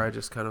remember I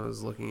just kind of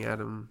was looking at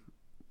him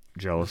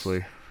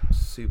jealously.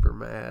 super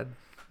mad.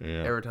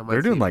 Yeah, Every time they're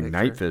I see doing a like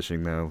night picture.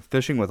 fishing though,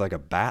 fishing with like a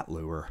bat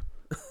lure.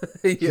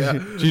 Yeah.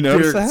 Did you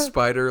notice Pure that?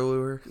 spider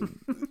lure.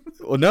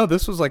 Well, no,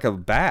 this was like a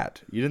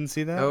bat. You didn't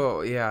see that?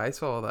 Oh, yeah, I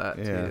saw that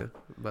Yeah. too.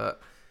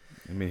 But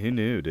I mean, who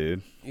knew,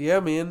 dude? yeah,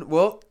 man.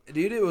 Well,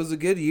 dude, it was a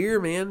good year,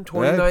 man. Yeah,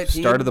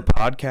 2019. started the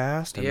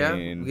podcast. I Yeah,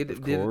 mean, we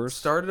of course.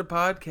 started a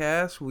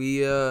podcast. We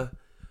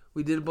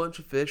did a bunch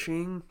of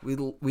fishing. We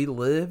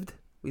lived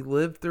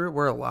through it.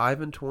 We're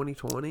alive in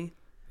 2020.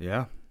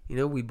 Yeah,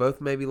 We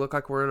both maybe look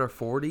like we're in our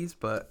 40s,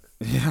 but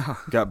yeah.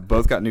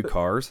 Both got new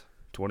cars.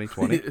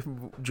 2020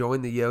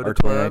 join the Yoda or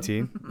Club.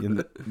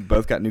 2019.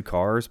 Both got new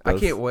cars. I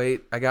Both, can't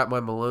wait. I got my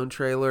Malone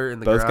trailer in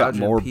the Both got garage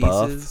more in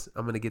pieces.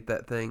 I'm gonna get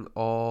that thing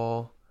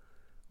all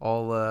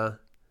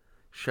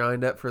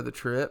shined up for the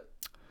trip.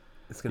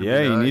 It's gonna Yeah,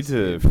 be you need nice,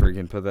 to dude.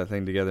 freaking put that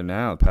thing together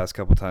now. The past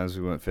couple times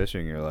we went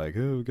fishing, you're like,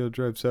 oh, we gotta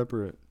drive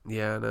separate.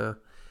 Yeah, I know.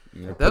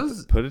 You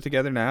put it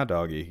together now,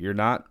 doggy.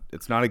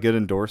 It's not a good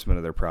endorsement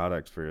of their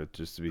product for it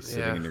just to be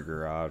sitting Yeah. in your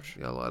garage.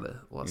 Got a lot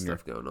of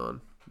stuff going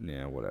on.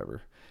 Yeah,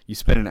 whatever. You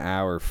spend an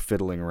hour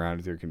fiddling around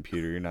with your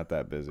computer. You're not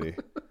that busy.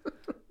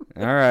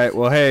 All right.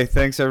 Well, hey,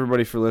 thanks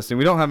everybody for listening.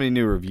 We don't have any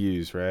new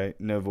reviews, right?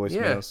 No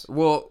voicemails. Yeah.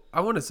 Well,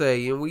 I want to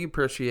say, we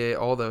appreciate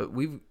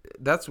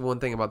that's one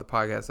thing about the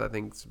podcast I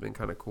think has been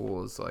kind of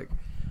cool is like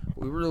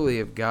we really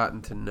have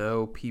gotten to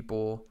know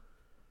people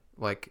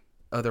like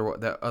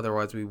that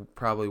otherwise we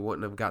probably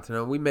wouldn't have got to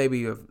know. We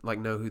maybe have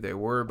know who they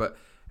were, but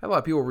had a lot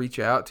of people reach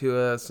out to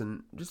us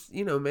and just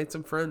made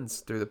some friends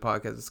through the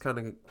podcast. It's kind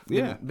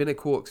of been a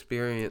cool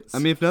experience. I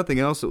mean, if nothing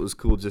else, it was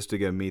cool just to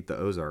go meet the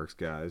Ozarks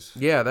guys.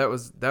 Yeah, that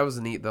was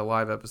neat. The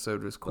live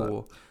episode was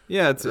cool.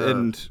 Yeah, it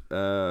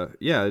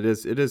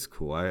is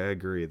cool. I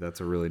agree. That's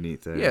a really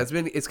neat thing. Yeah,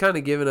 it's kind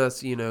of given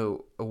us a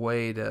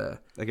way to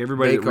like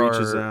everybody that make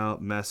reaches our-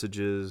 out,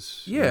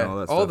 messages. Yeah,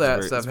 all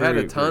that stuff. stuff. It's Had a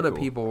very, ton very of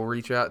cool. people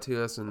reach out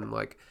to us and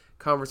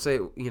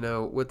conversate,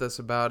 with us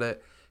about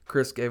it.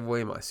 Chris gave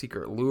away my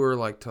secret lure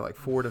to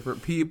 4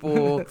 different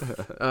people.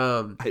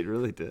 I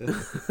really did.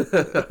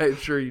 I'm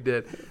sure you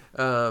did.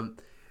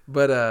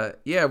 But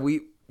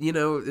we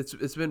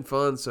it's been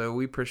fun. So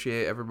we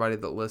appreciate everybody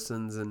that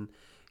listens, and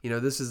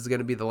this is going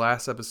to be the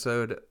last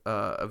episode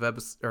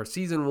of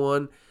season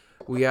 1.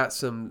 We got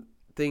some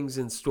things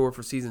in store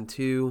for season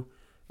 2.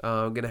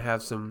 I'm going to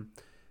have some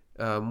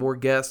more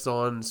guests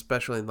on,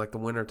 especially in the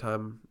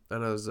wintertime. I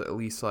know there's at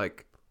least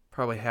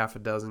probably half a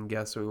dozen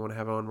guests that we want to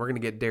have on. We're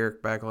going to get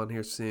Derek back on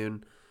here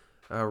soon,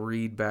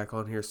 Reed back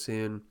on here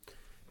soon,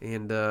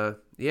 and it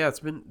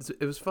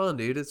was fun,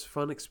 dude. It's a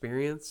fun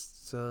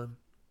experience.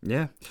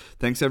 Yeah,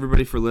 thanks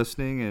everybody for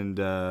listening. And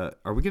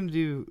are we going to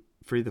do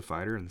Free the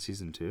Fighter in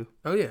season 2?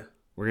 Oh yeah,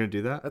 we're going to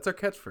do that. That's our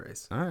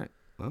catchphrase. All right.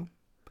 Well,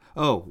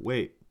 oh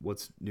wait,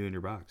 what's new in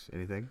your box?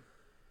 Anything?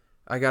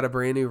 I got a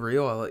brand new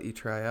reel. I'll let you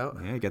try out.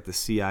 Yeah, I got the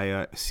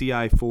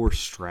CI4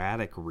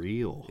 Stratic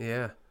reel.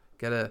 Yeah,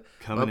 gotta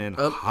coming in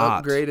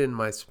hot. Upgrading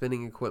my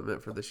spinning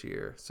equipment for this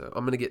year. So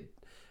I'm gonna get.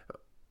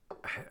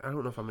 I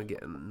don't know if I'm gonna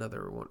get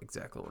another one,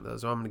 exactly one of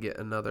those. Or I'm gonna get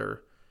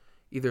another,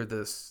 either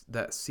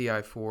that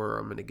CI4 or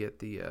I'm gonna get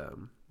the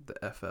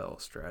FL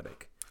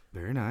Stratic.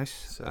 Very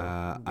nice. So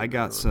I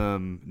got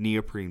some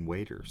neoprene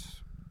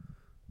waders.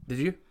 Did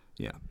you?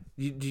 Yeah.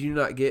 Did you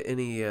not get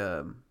any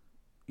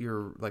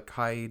your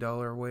high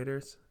dollar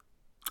waders?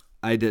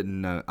 I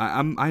didn't know.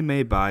 I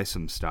may buy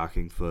some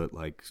stocking foot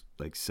like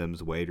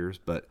Sims waders,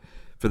 but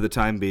for the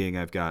time being,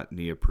 I've got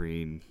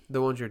neoprene.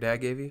 The ones your dad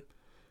gave you?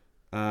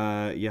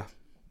 Yeah.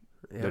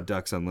 They're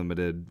Ducks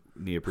Unlimited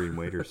neoprene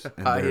waders,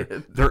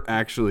 and they're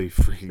actually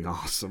freaking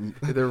awesome.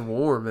 They're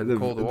warm in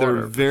cold water.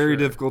 They're very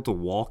difficult to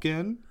walk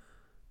in,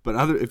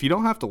 but if you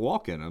don't have to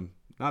walk in them,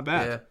 not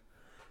bad.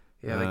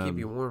 Yeah, they keep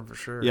you warm for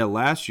sure. Yeah,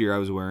 last year I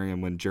was wearing them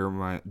when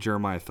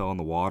Jeremiah fell in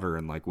the water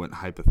and went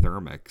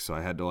hypothermic, so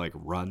I had to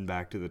run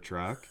back to the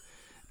truck.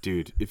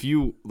 Dude, if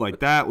you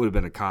that would have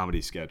been a comedy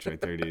sketch right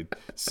there, dude.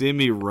 Seeing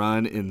me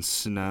run in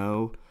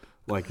snow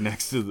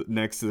next to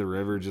the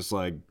river, just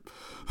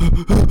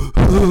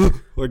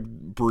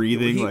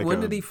breathing.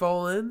 When did he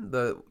fall in?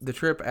 The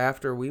trip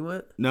after we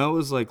went? No, it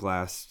was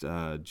last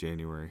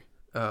January.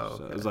 Oh, okay.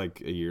 So it was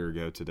a year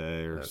ago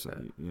today, or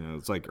something.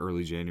 It's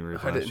early January.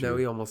 I didn't know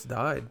he almost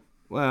died.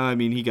 Well, I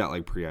mean, he got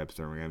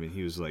pre-hypothermic. I mean,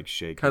 he was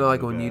shaking. Kind of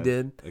like when you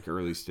did,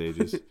 early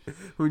stages.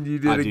 When you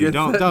did against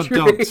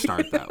don't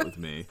start that with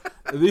me.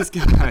 These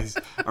guys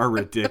are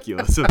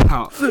ridiculous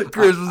about.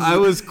 Chris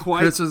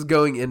was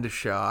going into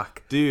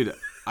shock, dude.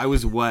 I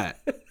was wet.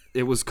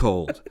 It was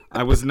cold.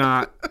 I was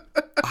not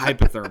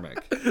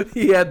hypothermic.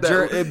 He had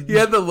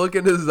the look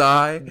in his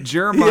eye.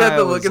 Jeremiah he had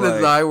the look in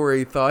his eye where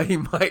he thought he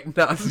might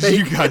not make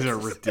You guys are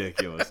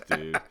ridiculous,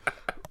 dude.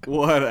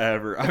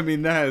 Whatever. I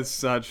mean, that is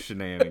such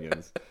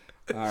shenanigans.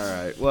 All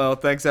right. Well,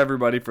 thanks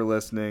everybody for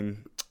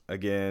listening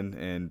again,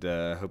 and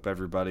hope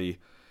everybody,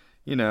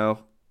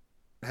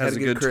 has a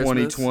good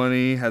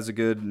 2020, had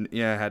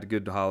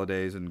good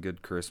holidays and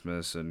good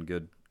Christmas and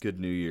good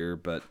New Year,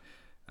 but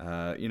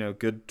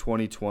good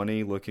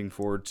 2020. Looking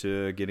forward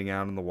to getting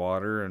out on the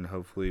water, and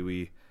hopefully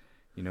we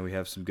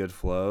have some good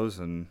flows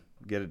and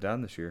get it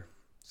done this year.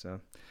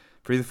 So,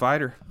 Free the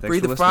Fighter. Thanks Free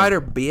for the listening.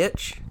 Fighter,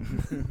 bitch.